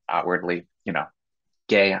pretty outwardly,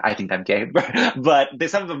 gay. I think I'm gay, but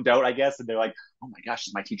some of them don't, I guess. And they're like, oh my gosh,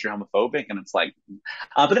 is my teacher homophobic? And it's like,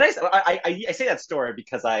 but the I say that story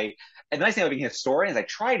because and the nice thing about being a historian is I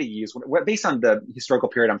try to use, based on the historical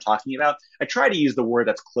period I'm talking about, I try to use the word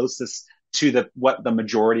that's closest to what the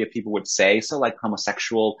majority of people would say. So like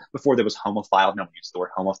homosexual, before there was homophile, no one used the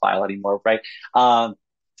word homophile anymore, right?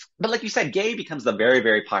 But like you said, gay becomes the very,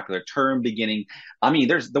 very popular term beginning. I mean,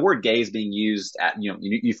 there's the word gay is being used at,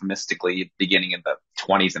 euphemistically beginning in the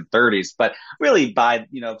 20s and 30s, but really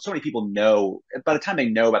so many people know, by the time they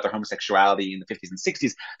know about their homosexuality in the 50s and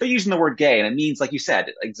 60s, they're using the word gay. And it means, like you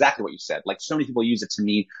said, exactly what you said. Like so many people use it to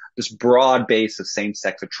mean this broad base of same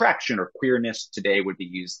sex attraction or queerness today would be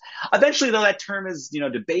used. Eventually, though, that term is,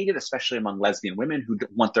 debated, especially among lesbian women who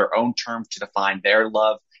want their own term to define their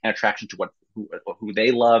love and attraction to who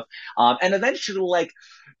they love. And eventually, like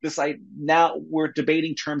this, now we're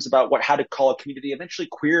debating terms about how to call a community. Eventually,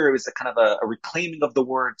 queer is a kind of a reclaiming of the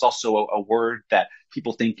word. It's also a word that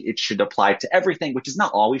people think it should apply to everything, which is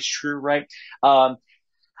not always true, right?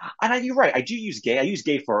 You're right. I do use gay. I use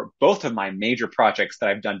gay for both of my major projects that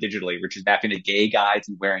I've done digitally, which is mapping to gay guides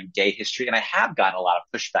and wearing gay history. And I have gotten a lot of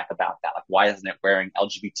pushback about that. Like, why isn't it wearing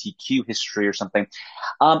LGBTQ history or something?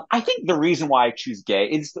 I think the reason why I choose gay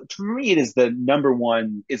is, to me, it is the number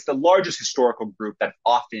one, it's the largest historical group that's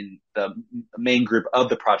often the main group of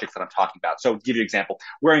the projects that I'm talking about. So, to give you an example,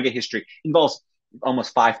 wearing gay history involves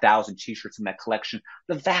almost 5,000 t-shirts in that collection.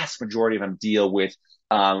 The vast majority of them deal with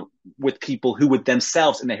people who would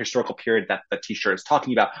themselves, in the historical period that the t-shirt is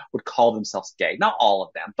talking about, would call themselves gay. Not all of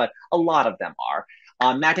them, but a lot of them are.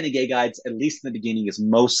 Mapping the Gay Guides, at least in the beginning, is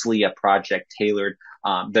mostly a project tailored.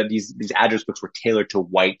 These address books were tailored to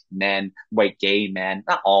white men, white gay men,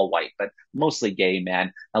 not all white, but mostly gay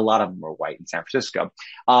men. A lot of them were white in San Francisco.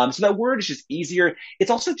 So that word is just easier.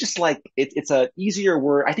 It's also just like it's a easier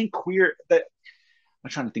word. I think queer. I'm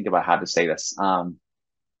trying to think about how to say this.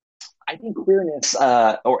 I think queerness,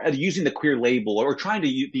 or using the queer label, or trying to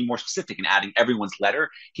be more specific and adding everyone's letter,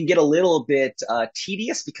 can get a little bit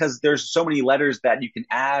tedious because there's so many letters that you can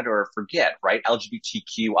add or forget, right?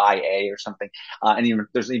 LGBTQIA or something, and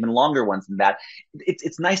there's even longer ones than that.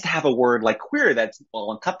 It's nice to have a word like queer that's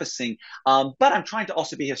all encompassing, but I'm trying to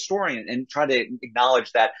also be a historian and try to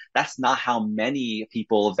acknowledge that that's not how many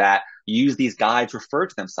people that use these guides refer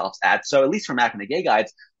to themselves as. So at least for mapping the gay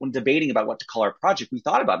guides, when debating about what to call our project, we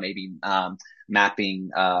thought about maybe mapping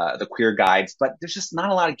the queer guides, but there's just not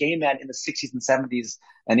a lot of gay men in the 60s and 70s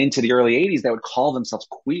and into the early 80s that would call themselves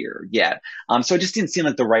queer yet. So it just didn't seem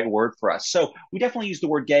like the right word for us. So we definitely use the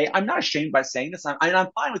word gay. I'm not ashamed by saying this. I'm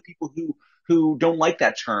fine with people who don't like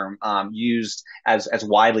that term used as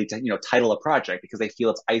widely to title a project because they feel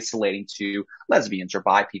it's isolating to lesbians or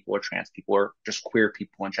bi people or trans people or just queer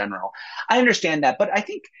people in general. I understand that, but I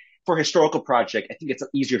think for historical project, I think it's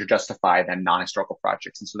easier to justify than non-historical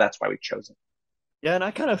projects, and so that's why we chose it. Yeah, and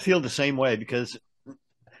I kind of feel the same way because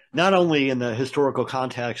not only in the historical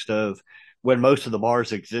context of when most of the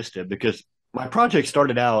bars existed, because my project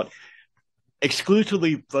started out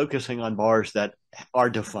exclusively focusing on bars that are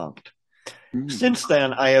defunct. Mm, Since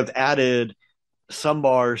then, I have added some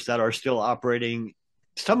bars that are still operating,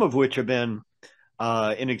 some of which have been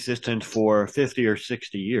in existence for 50 or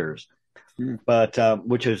 60 years, mm, but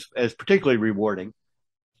which is particularly rewarding.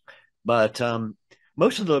 But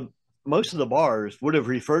most of the most of the bars would have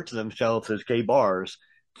referred to themselves as gay bars.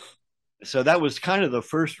 So that was kind of the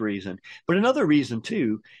first reason. But another reason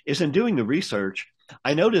too is in doing the research,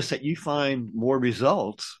 I noticed that you find more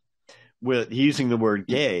results with using the word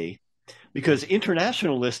gay because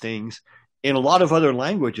international listings in a lot of other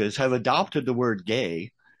languages have adopted the word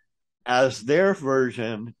gay as their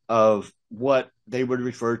version of what they would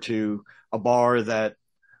refer to a bar that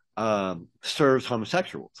serves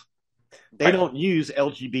homosexuals. They right, don't use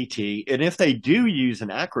LGBT. And if they do use an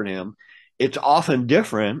acronym, it's often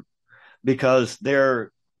different because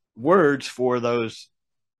their words for those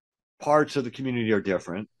parts of the community are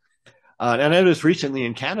different. And I noticed recently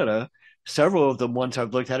in Canada, several of the ones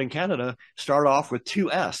I've looked at in Canada start off with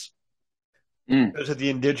two S mm, because of the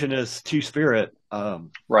indigenous two spirit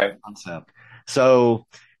right, concept. So,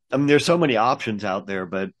 I mean, there's so many options out there,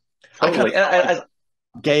 but I kind of totally. felt like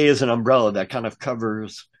gay is an umbrella that kind of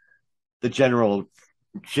covers the general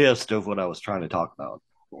gist of what I was trying to talk about.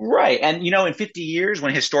 Right. And, in 50 years,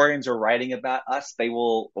 when historians are writing about us, they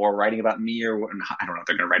will, or writing about me, or I don't know if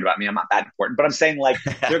they're going to write about me. I'm not that important, but I'm saying like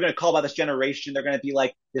they're going to call about this generation. They're going to be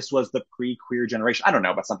like, this was the pre-queer generation. I don't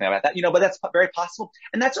know about something about that, but that's very possible.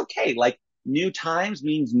 And that's okay. Like new times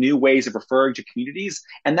means new ways of referring to communities.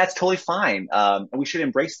 And that's totally fine. And we should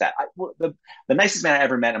embrace that. The nicest man I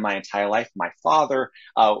ever met in my entire life, my father,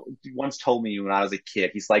 once told me when I was a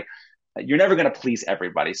kid, he's like, you're never going to please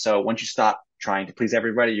everybody. So once you stop trying to please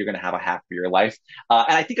everybody, you're going to have a happier life.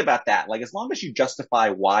 And I think about that. Like, as long as you justify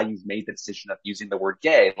why you've made the decision of using the word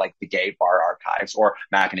gay, like the gay bar archives or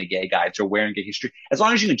Mackinac gay guides or wearing gay history, as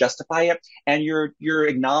long as you can justify it and you're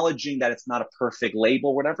acknowledging that it's not a perfect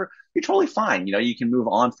label, whatever, you're totally fine. You can move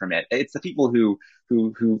on from it. It's the people who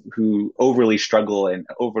overly struggle and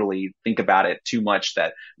overly think about it too much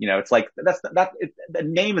that it's like the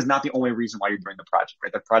name is not the only reason why you're doing the project,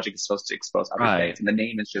 right? The project is supposed to expose other Right. things, and the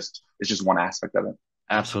name is just one aspect of it.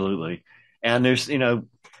 Absolutely. And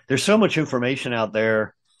there's so much information out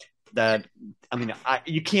there that, I mean,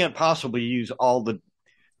 you can't possibly use all the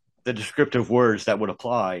descriptive words that would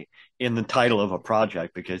apply in the title of a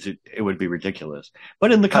project because it would be ridiculous.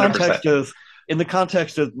 But 100%. in the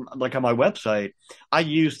context of like on my website, I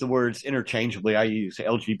use the words interchangeably. I use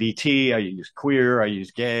LGBT, I use queer, I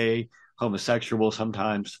use gay, homosexual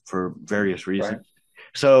sometimes for various Right. reasons.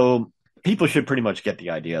 So people should pretty much get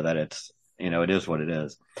the idea that it is what it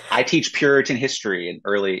is. I teach Puritan history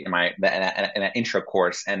in an intro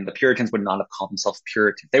course, and the Puritans would not have called themselves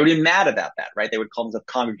Puritans. They would be mad about that, right? They would call themselves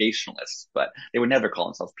Congregationalists, but they would never call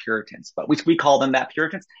themselves Puritans. But we call them that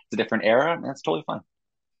Puritans. It's a different era, and that's totally fine.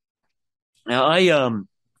 Now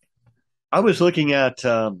I was looking at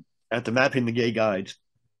the mapping the gay guides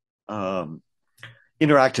um,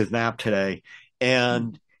 interactive map today,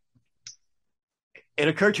 and it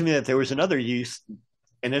occurred to me that there was another use,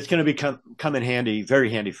 and it's going to come in handy, very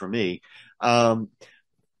handy for me, um,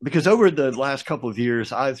 because over the last couple of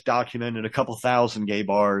years, I've documented a couple thousand gay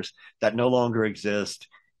bars that no longer exist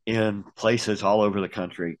in places all over the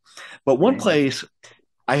country. But one Amazing. place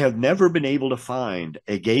I have never been able to find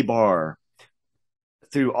a gay bar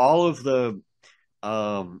through all of the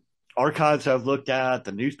archives I've looked at,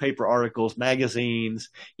 the newspaper articles, magazines,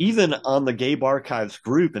 even on the Gay Archives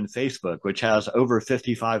group in Facebook, which has over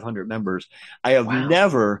 5,500 members. I have Wow.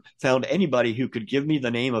 never found anybody who could give me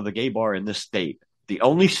the name of a gay bar in this state. The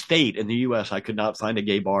only state in the U.S. I could not find a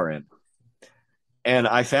gay bar in. And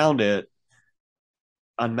I found it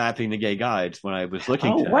on Mapping the Gay Guides when I was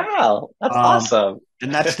looking Oh, today. wow. That's Um, awesome.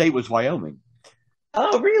 and that state was Wyoming.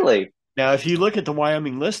 Oh, really? Now, if you look at the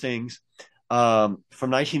Wyoming listings from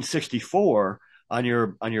 1964 on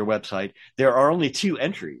your website, there are only two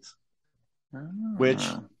entries, which,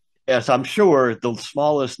 Ah, as I'm sure, the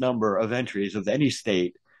smallest number of entries of any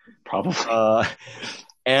state. probably. Uh,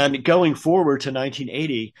 and going forward to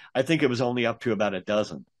 1980, I think it was only up to about a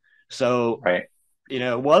dozen. So, Right.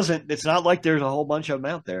 it wasn't. It's not like there's a whole bunch of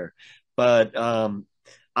them out there, but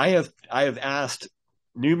I have asked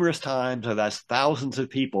numerous times. I've asked thousands of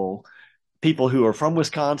people who are from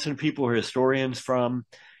Wisconsin, people who are historians from,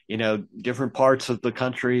 different parts of the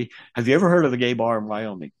country. Have you ever heard of a gay bar in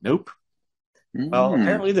Wyoming? Nope. Well, Mm,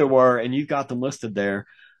 apparently there were, and you've got them listed there.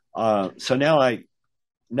 So now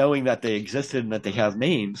knowing that they existed and that they have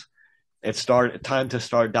names, it's time to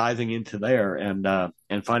start diving into there and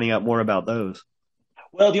finding out more about those.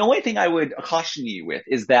 Well, the only thing I would caution you with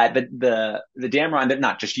is that the Damron,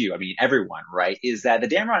 not just you, I mean everyone, right? Is that the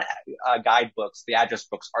Damron guidebooks, the address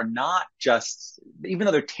books, are not just, even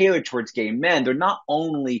though they're tailored towards gay men, they're not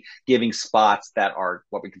only giving spots that are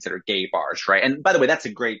what we consider gay bars, right? And by the way, that's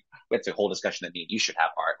a whole discussion that me and you should have,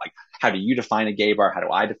 Art. Like, how do you define a gay bar? How do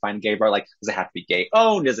I define a gay bar? Like, does it have to be gay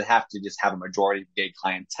owned? Does it have to just have a majority of gay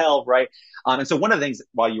clientele, right? And so one of the things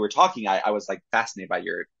while you were talking, I was like fascinated by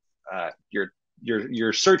your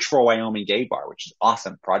your search for a Wyoming gay bar, which is an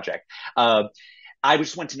awesome project. I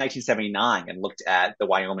just went to 1979 and looked at the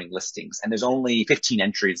Wyoming listings, and there's only 15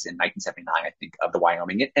 entries in 1979, I think, of the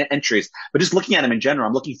Wyoming entries. But just looking at them in general,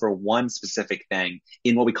 I'm looking for one specific thing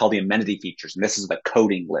in what we call the amenity features, and this is the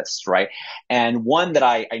coding list, right? And one that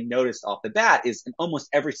I noticed off the bat is in almost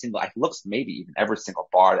every single, I looks maybe even every single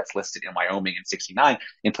bar that's listed in Wyoming in 69,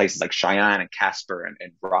 in places like Cheyenne and Casper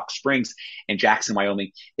and Rock Springs and Jackson,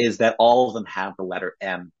 Wyoming, is that all of them have the letter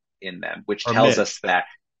M in them, which Or tells us mixed. that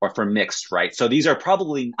or for mixed, right? So these are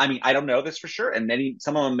probably, I mean, I don't know this for sure. And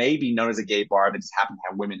some of them may be known as a gay bar that just happen to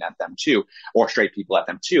have women at them too, or straight people at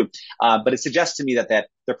them too. But it suggests to me that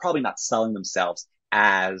they're probably not selling themselves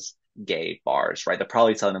as gay bars, right? They're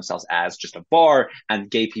probably selling themselves as just a bar, and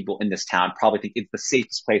gay people in this town probably think it's the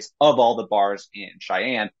safest place of all the bars in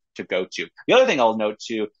Cheyenne to go to. The other thing I'll note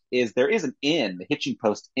too is there is an inn, the Hitching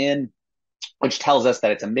Post Inn, which tells us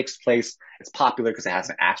that it's a mixed place. It's popular because it has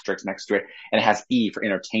an asterisk next to it, and it has E for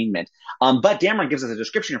entertainment. But Dameron gives us a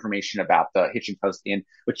description information about the Hitching Post Inn,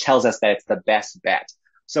 which tells us that it's the best bet.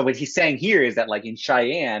 So what he's saying here is that, like in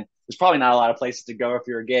Cheyenne, there's probably not a lot of places to go if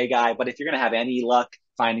you're a gay guy, but if you're going to have any luck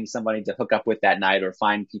finding somebody to hook up with that night or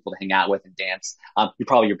find people to hang out with and dance,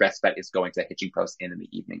 probably your best bet is going to the Hitching Post Inn in the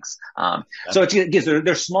evenings. So it gives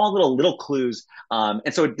there's small little clues,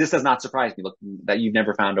 and so this does not surprise me, look, that you've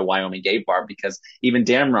never found a Wyoming gay bar, because even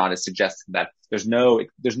Damron is suggesting that there's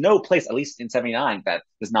no place, at least in '79, that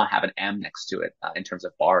does not have an M next to it in terms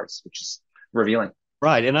of bars, which is revealing.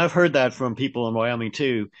 Right. And I've heard that from people in Wyoming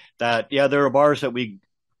too, that, yeah, there are bars that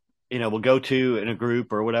will go to in a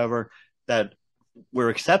group or whatever that we're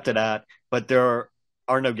accepted at, but are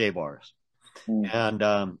no gay bars. Mm.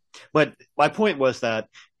 And, but my point was that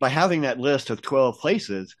by having that list of 12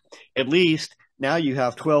 places, at least now you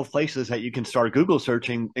have 12 places that you can start Google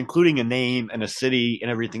searching, including a name and a city and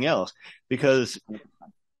everything else. Because,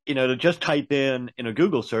 to just type in a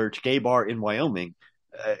Google search, gay bar in Wyoming,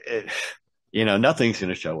 nothing's going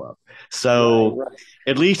to show up. Right, So right.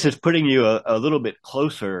 at least it's putting you a little bit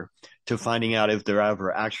closer to finding out if there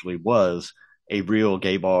ever actually was a real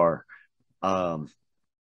gay bar in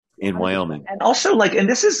 100%. Wyoming. And also, like, and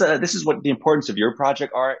this is what the importance of your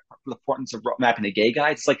project are, the importance of mapping the gay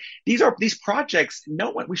guides. It's like these projects.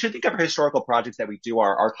 No one, we should think of our historical projects that we do,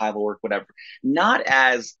 our archival work, whatever, not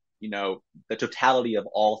as the totality of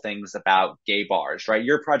all things about gay bars, right?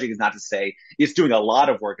 Your project is not to say it's doing a lot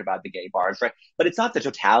of work about the gay bars, right? But it's not the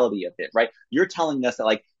totality of it, right? You're telling us that,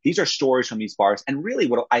 like, these are stories from these bars. And really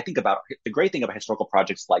what I think about the great thing about historical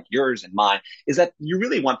projects like yours and mine is that you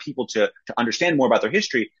really want people to understand more about their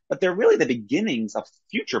history, but they're really the beginnings of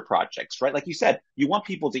future projects, right? Like you said, you want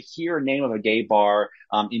people to hear a name of a gay bar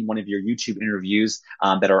in one of your YouTube interviews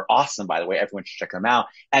that are awesome, by the way. Everyone should check them out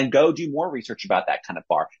and go do more research about that kind of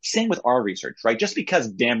bar. Same with our research, right? Just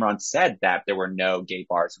because Damron said that there were no gay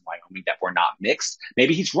bars in Wyoming that were not mixed,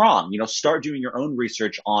 maybe he's wrong. Start doing your own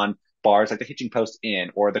research on bars like the Hitching Post Inn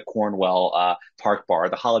or the Cornwell Park Bar,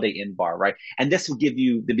 the Holiday Inn Bar, right? And this will give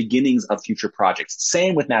you the beginnings of future projects.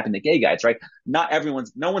 Same with mapping the gay guides, right? No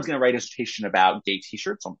one's going to write a dissertation about gay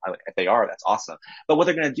t-shirts. If they are, that's awesome. But what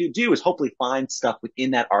they're going to do is hopefully find stuff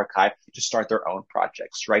within that archive to start their own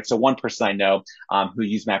projects, right? So one person I know who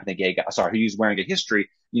used mapping the gay, who used wearing a history,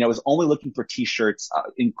 was only looking for T-shirts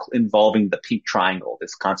involving the pink triangle,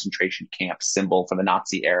 this concentration camp symbol from the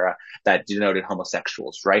Nazi era that denoted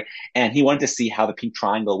homosexuals, right? And he wanted to see how the pink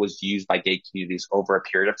triangle was used by gay communities over a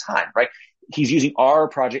period of time, right? He's using our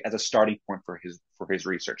project as a starting point for his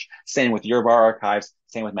research. Same with your bar archives,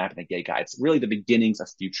 same with mapping the gay guides. Really the beginnings of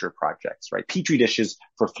future projects, right? Petri dishes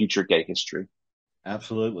for future gay history.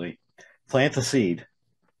 Absolutely. Plant the seed.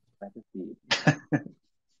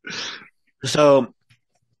 So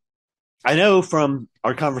I know from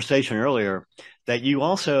our conversation earlier that you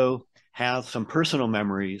also have some personal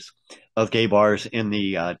memories of gay bars in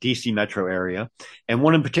the DC metro area. And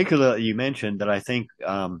one in particular that you mentioned that I think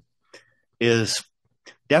is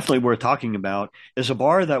definitely worth talking about is a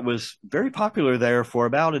bar that was very popular there for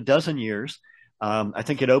about a dozen years. I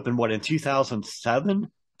think it opened, in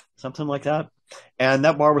 2007, something like that. and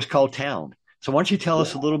that bar was called Town. So why don't you tell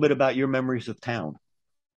us a Yeah. little bit about your memories of Town?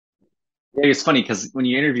 It's funny because when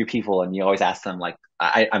you interview people and you always ask them, like,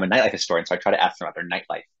 I'm a nightlife historian, so I try to ask them about their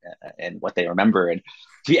nightlife and what they remember. And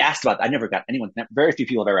to be asked about, I never got anyone, very few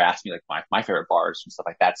people have ever asked me like my favorite bars and stuff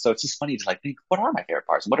like that. So it's just funny to like think, what are my favorite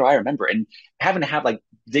bars and what do I remember? And having to have like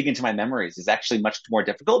dig into my memories is actually much more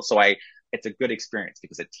difficult. So it's a good experience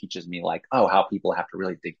because it teaches me like, oh, how people have to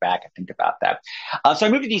really dig back and think about that. So I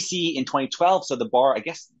moved to DC in 2012. So the bar, I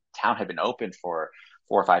guess, Town had been open for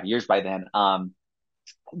 4 or 5 years by then.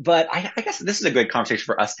 But I guess this is a good conversation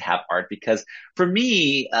for us to have, Art, because for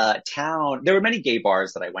me, Town, there were many gay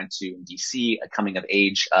bars that I went to in DC, coming of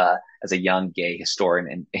age as a young gay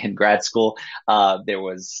historian in grad school. There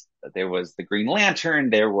was the Green Lantern,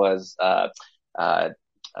 there was uh,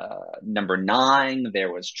 Number Nine,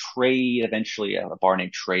 there was Trade, eventually a bar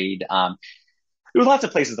named Trade. There was lots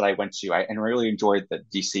of places that I went to, and I really enjoyed the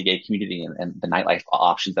DC gay community and the nightlife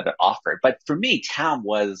options that it offered. But for me, Town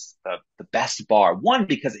was the best bar. One,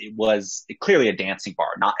 because it was clearly a dancing bar.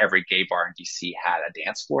 Not every gay bar in DC had a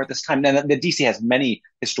dance floor at this time. And the DC has many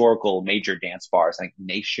historical major dance bars. I think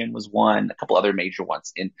Nation was one, a couple other major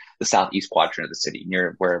ones in the southeast quadrant of the city,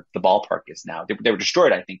 near where the ballpark is now. They were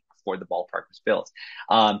destroyed, I think, before the ballpark was built.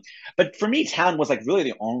 But for me, Town was like really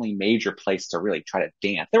the only major place to really try to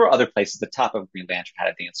dance. There were other places. The top of Green Lantern had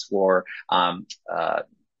a dance floor.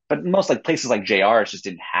 But most like places like JR's just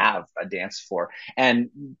didn't have a dance floor. And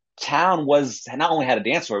Town was not only had a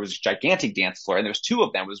dance floor, it was a gigantic dance floor, and there was two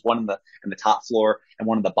of them. It was one in the top floor and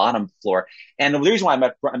one on the bottom floor. And the reason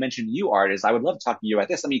why I mentioned you, Art, is I would love to talk to you about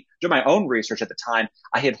this. I mean, doing my own research at the time,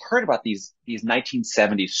 I had heard about these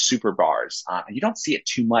 1970s super bars, and you don't see it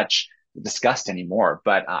too much discussed anymore.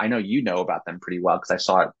 But I know you know about them pretty well because I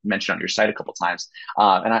saw it mentioned on your site a couple times.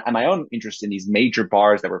 And my own interest in these major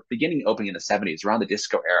bars that were beginning opening in the 70s around the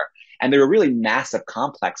disco era. And they were really massive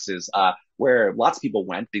complexes where lots of people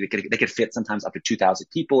went. They could fit sometimes up to 2,000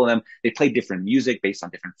 people in them. They played different music based on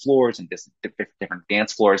different floors and different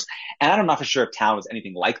dance floors. And I'm not for sure if Town was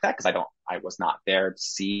anything like that because I was not there to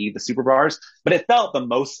see the super bars, but it felt the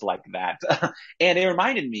most like that. And it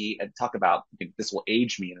reminded me, talk about, this will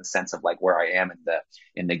age me in the sense of like where I am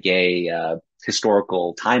in the gay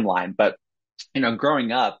historical timeline. But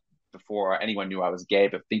growing up, before anyone knew I was gay,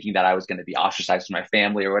 but thinking that I was going to be ostracized from my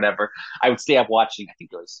family or whatever, I would stay up watching, I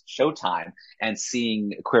think it was Showtime, and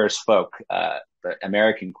seeing Queer as Folk, the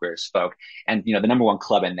American Queer as Folk. And, the number one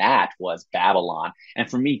club in that was Babylon. And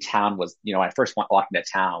for me, Town was, when I first walked into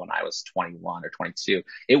Town when I was 21 or 22,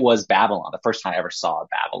 it was Babylon. The first time I ever saw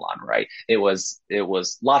Babylon, right? It was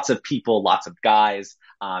lots of people, lots of guys,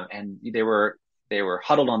 and they were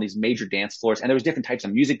huddled on these major dance floors, and there was different types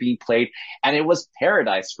of music being played, and it was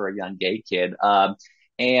paradise for a young gay kid.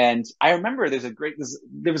 And I remember I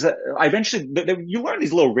eventually, you learn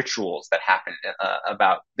these little rituals that happen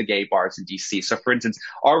about the gay bars in DC. So for instance,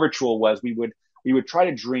 our ritual was we would try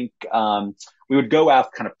to drink, we would go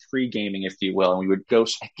out kind of pre-gaming, if you will, and we would go,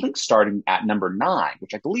 I think, starting at Number Nine,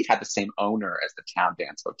 which I believe had the same owner as the Town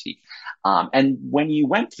Dance Boutique. And when you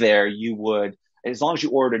went there, you would, as long as you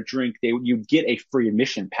ordered a drink, you'd get a free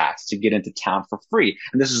admission pass to get into Town for free.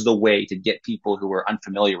 And this is the way to get people who were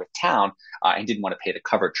unfamiliar with Town and didn't want to pay the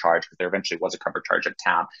cover charge, because there eventually was a cover charge at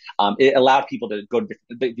Town. It allowed people to go to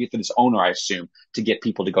this owner, I assume, to get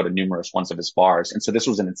people to go to numerous ones of his bars. And so this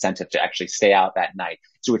was an incentive to actually stay out that night.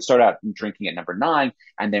 So we'd start out drinking at Number Nine,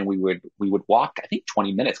 and then we would walk, I think,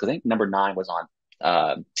 20 minutes, because I think Number Nine was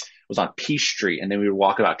on Peace Street, and then we would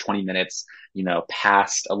walk about 20 minutes,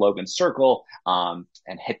 past a Logan Circle, and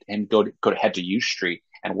go to head to U Street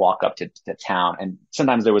and walk up to Town. And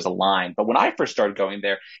sometimes there was a line, but when I first started going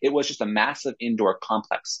there, it was just a massive indoor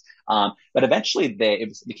complex. But eventually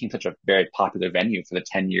it became such a very popular venue for the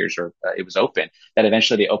 10 years it was open, that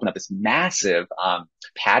eventually they opened up this massive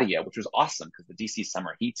patio, which was awesome because the DC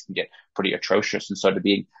summer heats can get pretty atrocious. And so to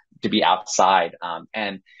be outside,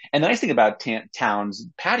 and the nice thing about Town's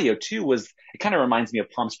patio too was it kind of reminds me of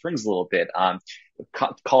Palm Springs a little bit.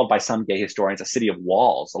 Called by some gay historians a city of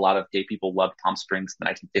walls. A lot of gay people loved Palm Springs in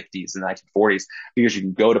the 1950s and the 1940s because you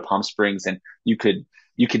can go to Palm Springs and you could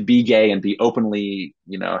be gay and be openly,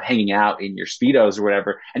 hanging out in your Speedos or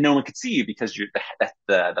whatever, and no one could see you because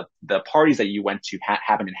the parties that you went to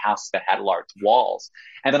happened in houses that had large walls.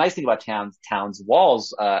 And the nice thing about Town's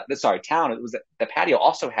walls, Town, it was that the patio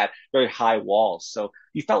also had very high walls, so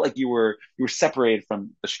you felt like you were separated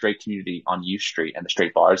from the straight community on U Street and the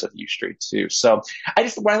straight bars of U Street too. So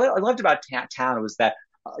what I loved about Town was that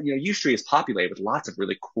U Street is populated with lots of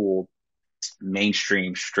really cool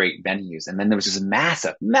mainstream straight venues. And then there was this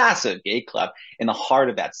massive, massive gay club in the heart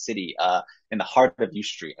of that city. in the heart of U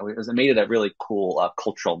Street. And it made it a really cool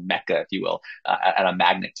cultural mecca, if you will, and a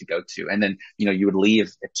magnet to go to. And then, you would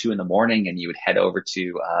leave at 2 in the morning and you would head over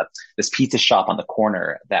to this pizza shop on the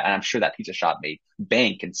corner that, and I'm sure that pizza shop made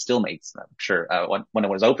bank and still makes, I'm sure when it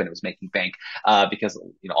was open, it was making bank because,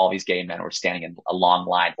 all these gay men were standing in a long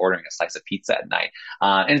line ordering a slice of pizza at night.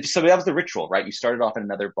 And so that was the ritual, right? You started off at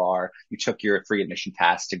another bar, you took your free admission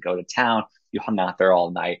pass to go to town, you hung out there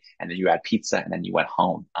all night, and then you had pizza, and then you went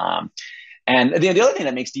home. And the other thing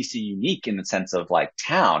that makes DC unique in the sense of like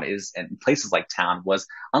town is, and places like town was,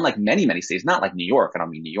 unlike many, many cities, not like New York, I don't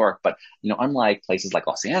mean New York, but, unlike places like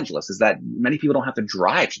Los Angeles, is that many people don't have to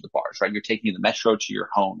drive to the bars, right? You're taking the metro to your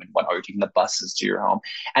home and whatnot, or you're taking the buses to your home.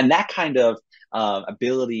 And that kind of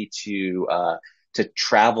ability to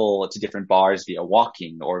travel to different bars via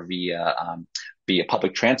walking or via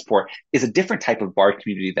public transport is a different type of bar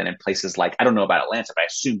community than in places like, I don't know about Atlanta, but I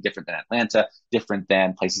assume different than Atlanta, different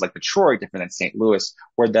than places like Detroit, different than St. Louis,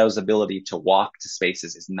 where those ability to walk to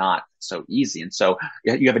spaces is not so easy. And so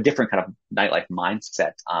you have a different kind of nightlife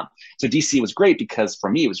mindset. So DC was great because, for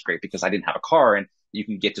me, it was great because I didn't have a car, and you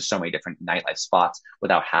can get to so many different nightlife spots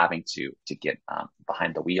without having to get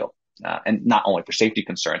behind the wheel. And not only for safety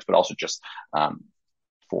concerns, but also just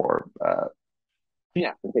for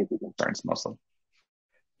for safety concerns mostly.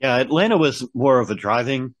 Yeah, Atlanta was more of a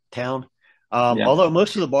driving town. Yeah. Although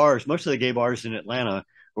most of the gay bars in Atlanta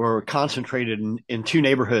were concentrated in two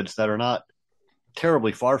neighborhoods that are not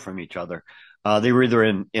terribly far from each other. They were either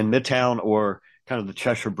in Midtown or kind of the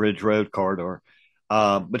Cheshire Bridge Road corridor.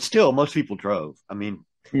 But still, most people drove. I mean,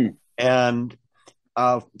 Hmm. and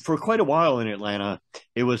for quite a while in Atlanta,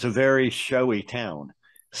 it was a very showy town. Hmm.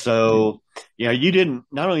 So,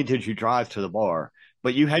 not only did you drive to the bar,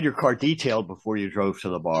 but you had your car detailed before you drove to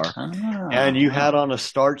the bar, and Ah, you wow. had on a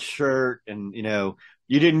starched shirt, and,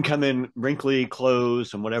 you didn't come in wrinkly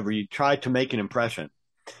clothes and whatever. You tried to make an impression,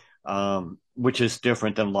 which is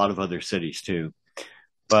different than a lot of other cities too.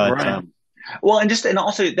 But Right. Well, and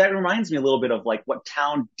also that reminds me a little bit of like what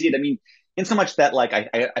town did. I mean, in so much that like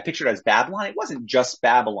I pictured it as Babylon. It wasn't just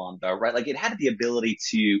Babylon though, right? Like it had the ability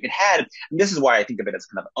to. It had. And this is why I think of it as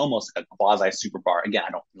kind of almost like a quasi super bar. Again,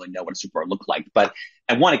 I don't really know what a super bar looked like, but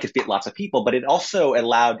and one, it could fit lots of people, but it also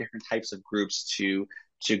allowed different types of groups to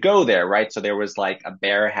go there, right? So there was like a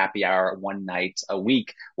bear happy hour one night a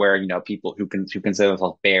week where, people who consider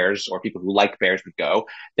themselves bears or people who like bears would go.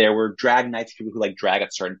 There were drag nights, people who like drag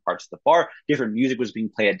at certain parts of the bar. Different music was being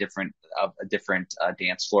played at different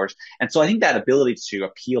dance floors. And so I think that ability to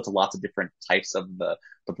appeal to lots of different types of the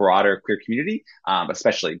broader queer community,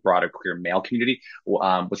 especially broader queer male community,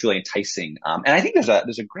 was really enticing. And I think there's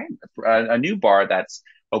a new bar that's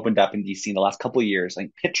opened up in DC in the last couple of years,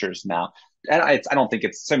 like Pictures now. And I don't think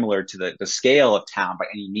it's similar to the scale of town by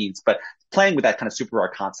any means, but playing with that kind of super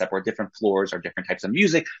art concept where different floors are different types of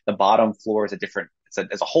music. The bottom floor is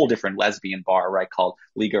it's a whole different lesbian bar, right? Called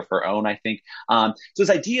League of Her Own, I think. So this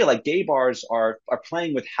idea, like gay bars are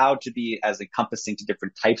playing with how to be as encompassing to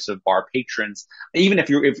different types of bar patrons. Even if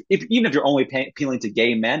even if you're only appealing to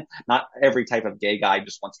gay men, not every type of gay guy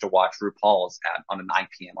just wants to watch RuPaul's on a 9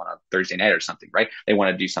 p.m. on a Thursday night or something, right? They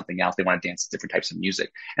want to do something else. They want to dance to different types of music.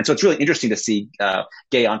 And so it's really interesting to see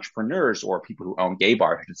gay entrepreneurs or people who own gay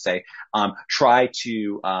bars, I should say, try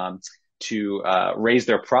to raise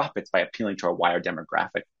their profits by appealing to a wider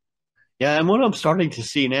demographic. yeah, and what I'm starting to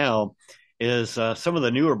see now is some of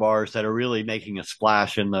the newer bars that are really making a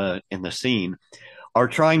splash in the scene are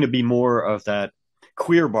trying to be more of that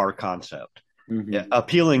queer bar concept, Mm-hmm.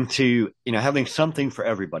 appealing to, having something for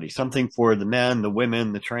everybody, something for the men, the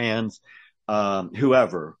women, the trans,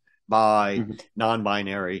 whoever, bi, Mm-hmm.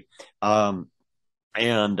 non-binary, so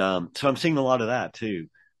I'm seeing a lot of that too.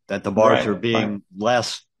 That the bars Right, are right. being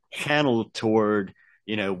less channeled toward,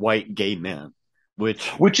 white gay men, which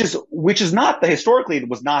Which is not the historically it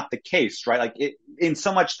was not the case, right? Like it in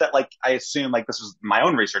so much that like I assume like this was my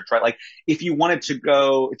own research, right? Like if you were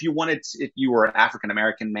an African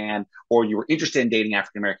American man or you were interested in dating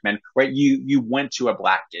African American men, right? You went to a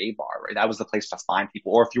black gay bar, right? That was the place to find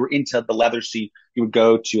people. Or if you were into the leather scene, you would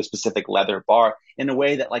go to a specific leather bar in a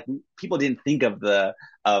way that like people didn't think of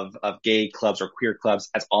of gay clubs or queer clubs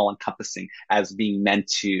as all encompassing as being meant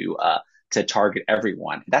to target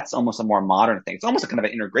everyone. That's almost a more modern thing. It's almost a kind of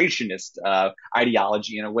an integrationist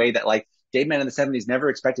ideology in a way that like gay men in the 70s never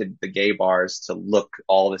expected the gay bars to look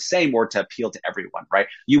all the same or to appeal to everyone, right?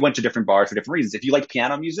 You went to different bars for different reasons. If you liked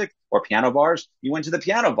piano music or piano bars, you went to the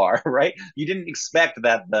piano bar, right? You didn't expect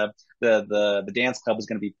that the dance club was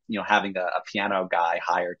going to be, having a piano guy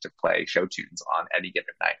hired to play show tunes on any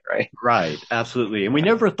given night, right? right, absolutely, and we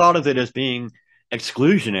never thought of it as being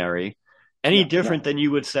exclusionary. any Yeah, yeah, different than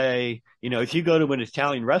you would say, if you go to an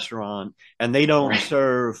Italian restaurant and they don't right,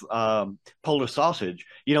 serve Polish sausage,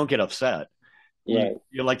 you don't get upset. right.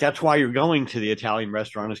 You're like, that's why you're going to the Italian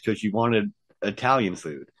restaurant, is because you wanted Italian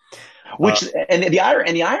food. Uh, Which and the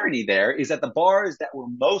irony there is that the bars that were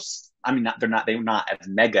most, I mean, they were not as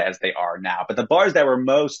mega as they are now, but the bars that were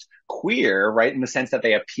most queer, right, in the sense that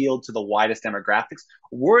they appealed to the widest demographics,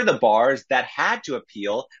 were the bars that had to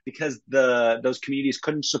appeal because the those communities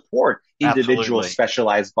couldn't support individual Absolutely.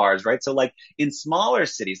 specialized bars, right? So like in smaller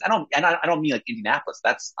cities, I don't mean like Indianapolis,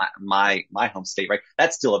 that's my home state, right?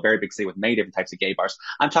 That's still a very big city with many different types of gay bars.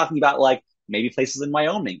 I'm talking about like maybe places in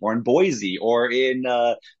Wyoming or in Boise or in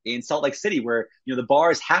Salt Lake City, where the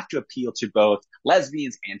bars have to appeal to both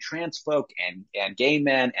lesbians and trans folk and gay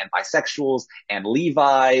men and bisexuals and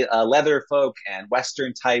Levi leather folk and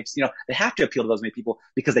Western types. They have to appeal to those many people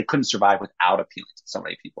because they couldn't survive without appealing to so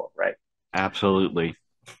many people, right? Absolutely.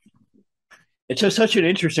 It's just such an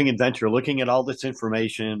interesting adventure looking at all this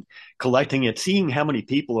information, collecting it, seeing how many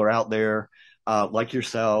people are out there, like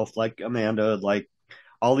yourself, like Amanda, like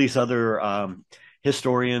all these other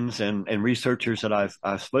historians and researchers that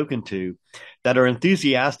I've spoken to that are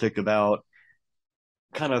enthusiastic about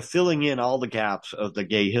kind of filling in all the gaps of the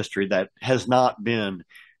gay history that has not been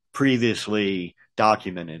previously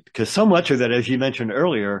documented. Because so much of it, as you mentioned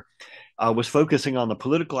earlier, was focusing on the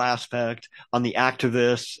political aspect, on the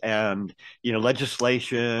activists, and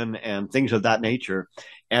legislation and things of that nature,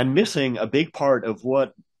 and missing a big part of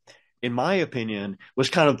what, in my opinion,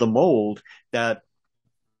 was kind of the mold that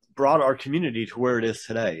brought our community to where it is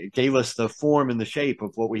today. It gave us the form and the shape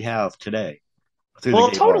of what we have today through the Well,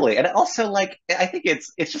 gay bars. totally. And also like I think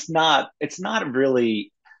it's just not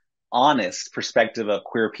really honest perspective of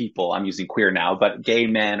queer people. I'm using queer now, but gay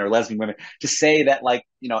men or lesbian women to say that like,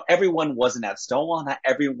 everyone wasn't at Stonewall, not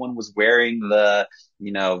everyone was wearing the,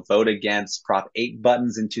 vote against Prop 8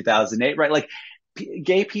 buttons in 2008, right? Like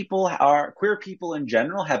gay people are queer people in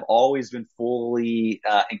general have always been fully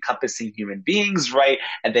encompassing human beings, right?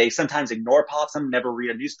 And they sometimes ignore politics. Some never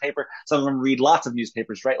read a newspaper. Some of them read lots of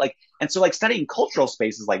newspapers, right? Like, and so like studying cultural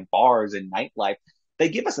spaces like bars and nightlife, they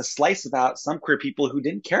give us a slice about some queer people who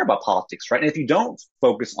didn't care about politics, right? And if you don't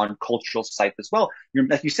focus on cultural sites as well,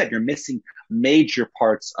 like you said, you're missing major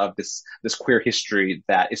parts of this queer history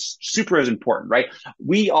that is super as important, right?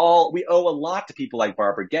 We owe a lot to people like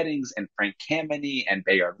Barbara Gettings and Frank Kameny and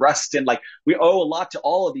Bayard Rustin. Like we owe a lot to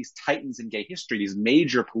all of these titans in gay history, these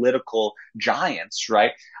major political giants,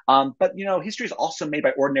 right? But history is also made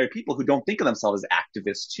by ordinary people who don't think of themselves as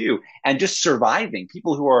activists too, and just surviving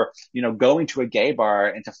people who are going to a gay bar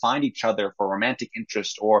and to find each other for romantic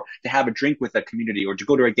interest or to have a drink with a community or to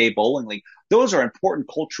go to a gay bowling league. Those are important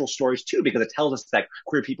cultural stories too, because it tells us that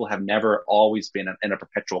queer people have never always been in a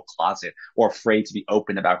perpetual closet or afraid to be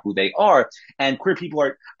open about who they are. And queer people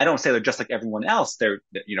are, I don't say they're just like everyone else. Queer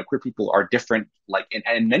people are different, like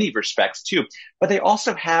in many respects too, but they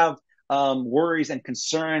also have worries and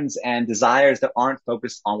concerns and desires that aren't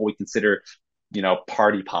focused on what we consider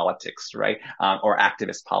party politics, right? Or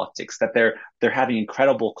activist politics, that they're having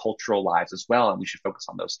incredible cultural lives as well, and we should focus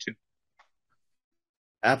on those too.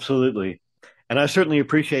 Absolutely. And I certainly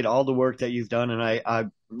appreciate all the work that you've done. And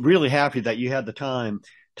I'm really happy that you had the time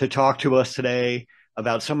to talk to us today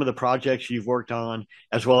about some of the projects you've worked on,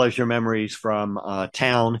 as well as your memories from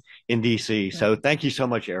town in DC. So thank you so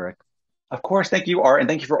much, Eric. Of course, thank you, Art, and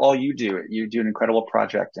thank you for all you do. You do an incredible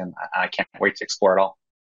project, and I can't wait to explore it all.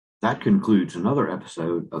 That concludes another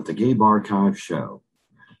episode of the Gabe Archive Show.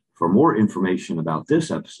 For more information about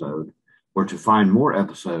this episode or to find more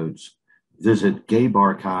episodes, visit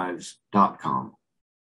gabearchives.com.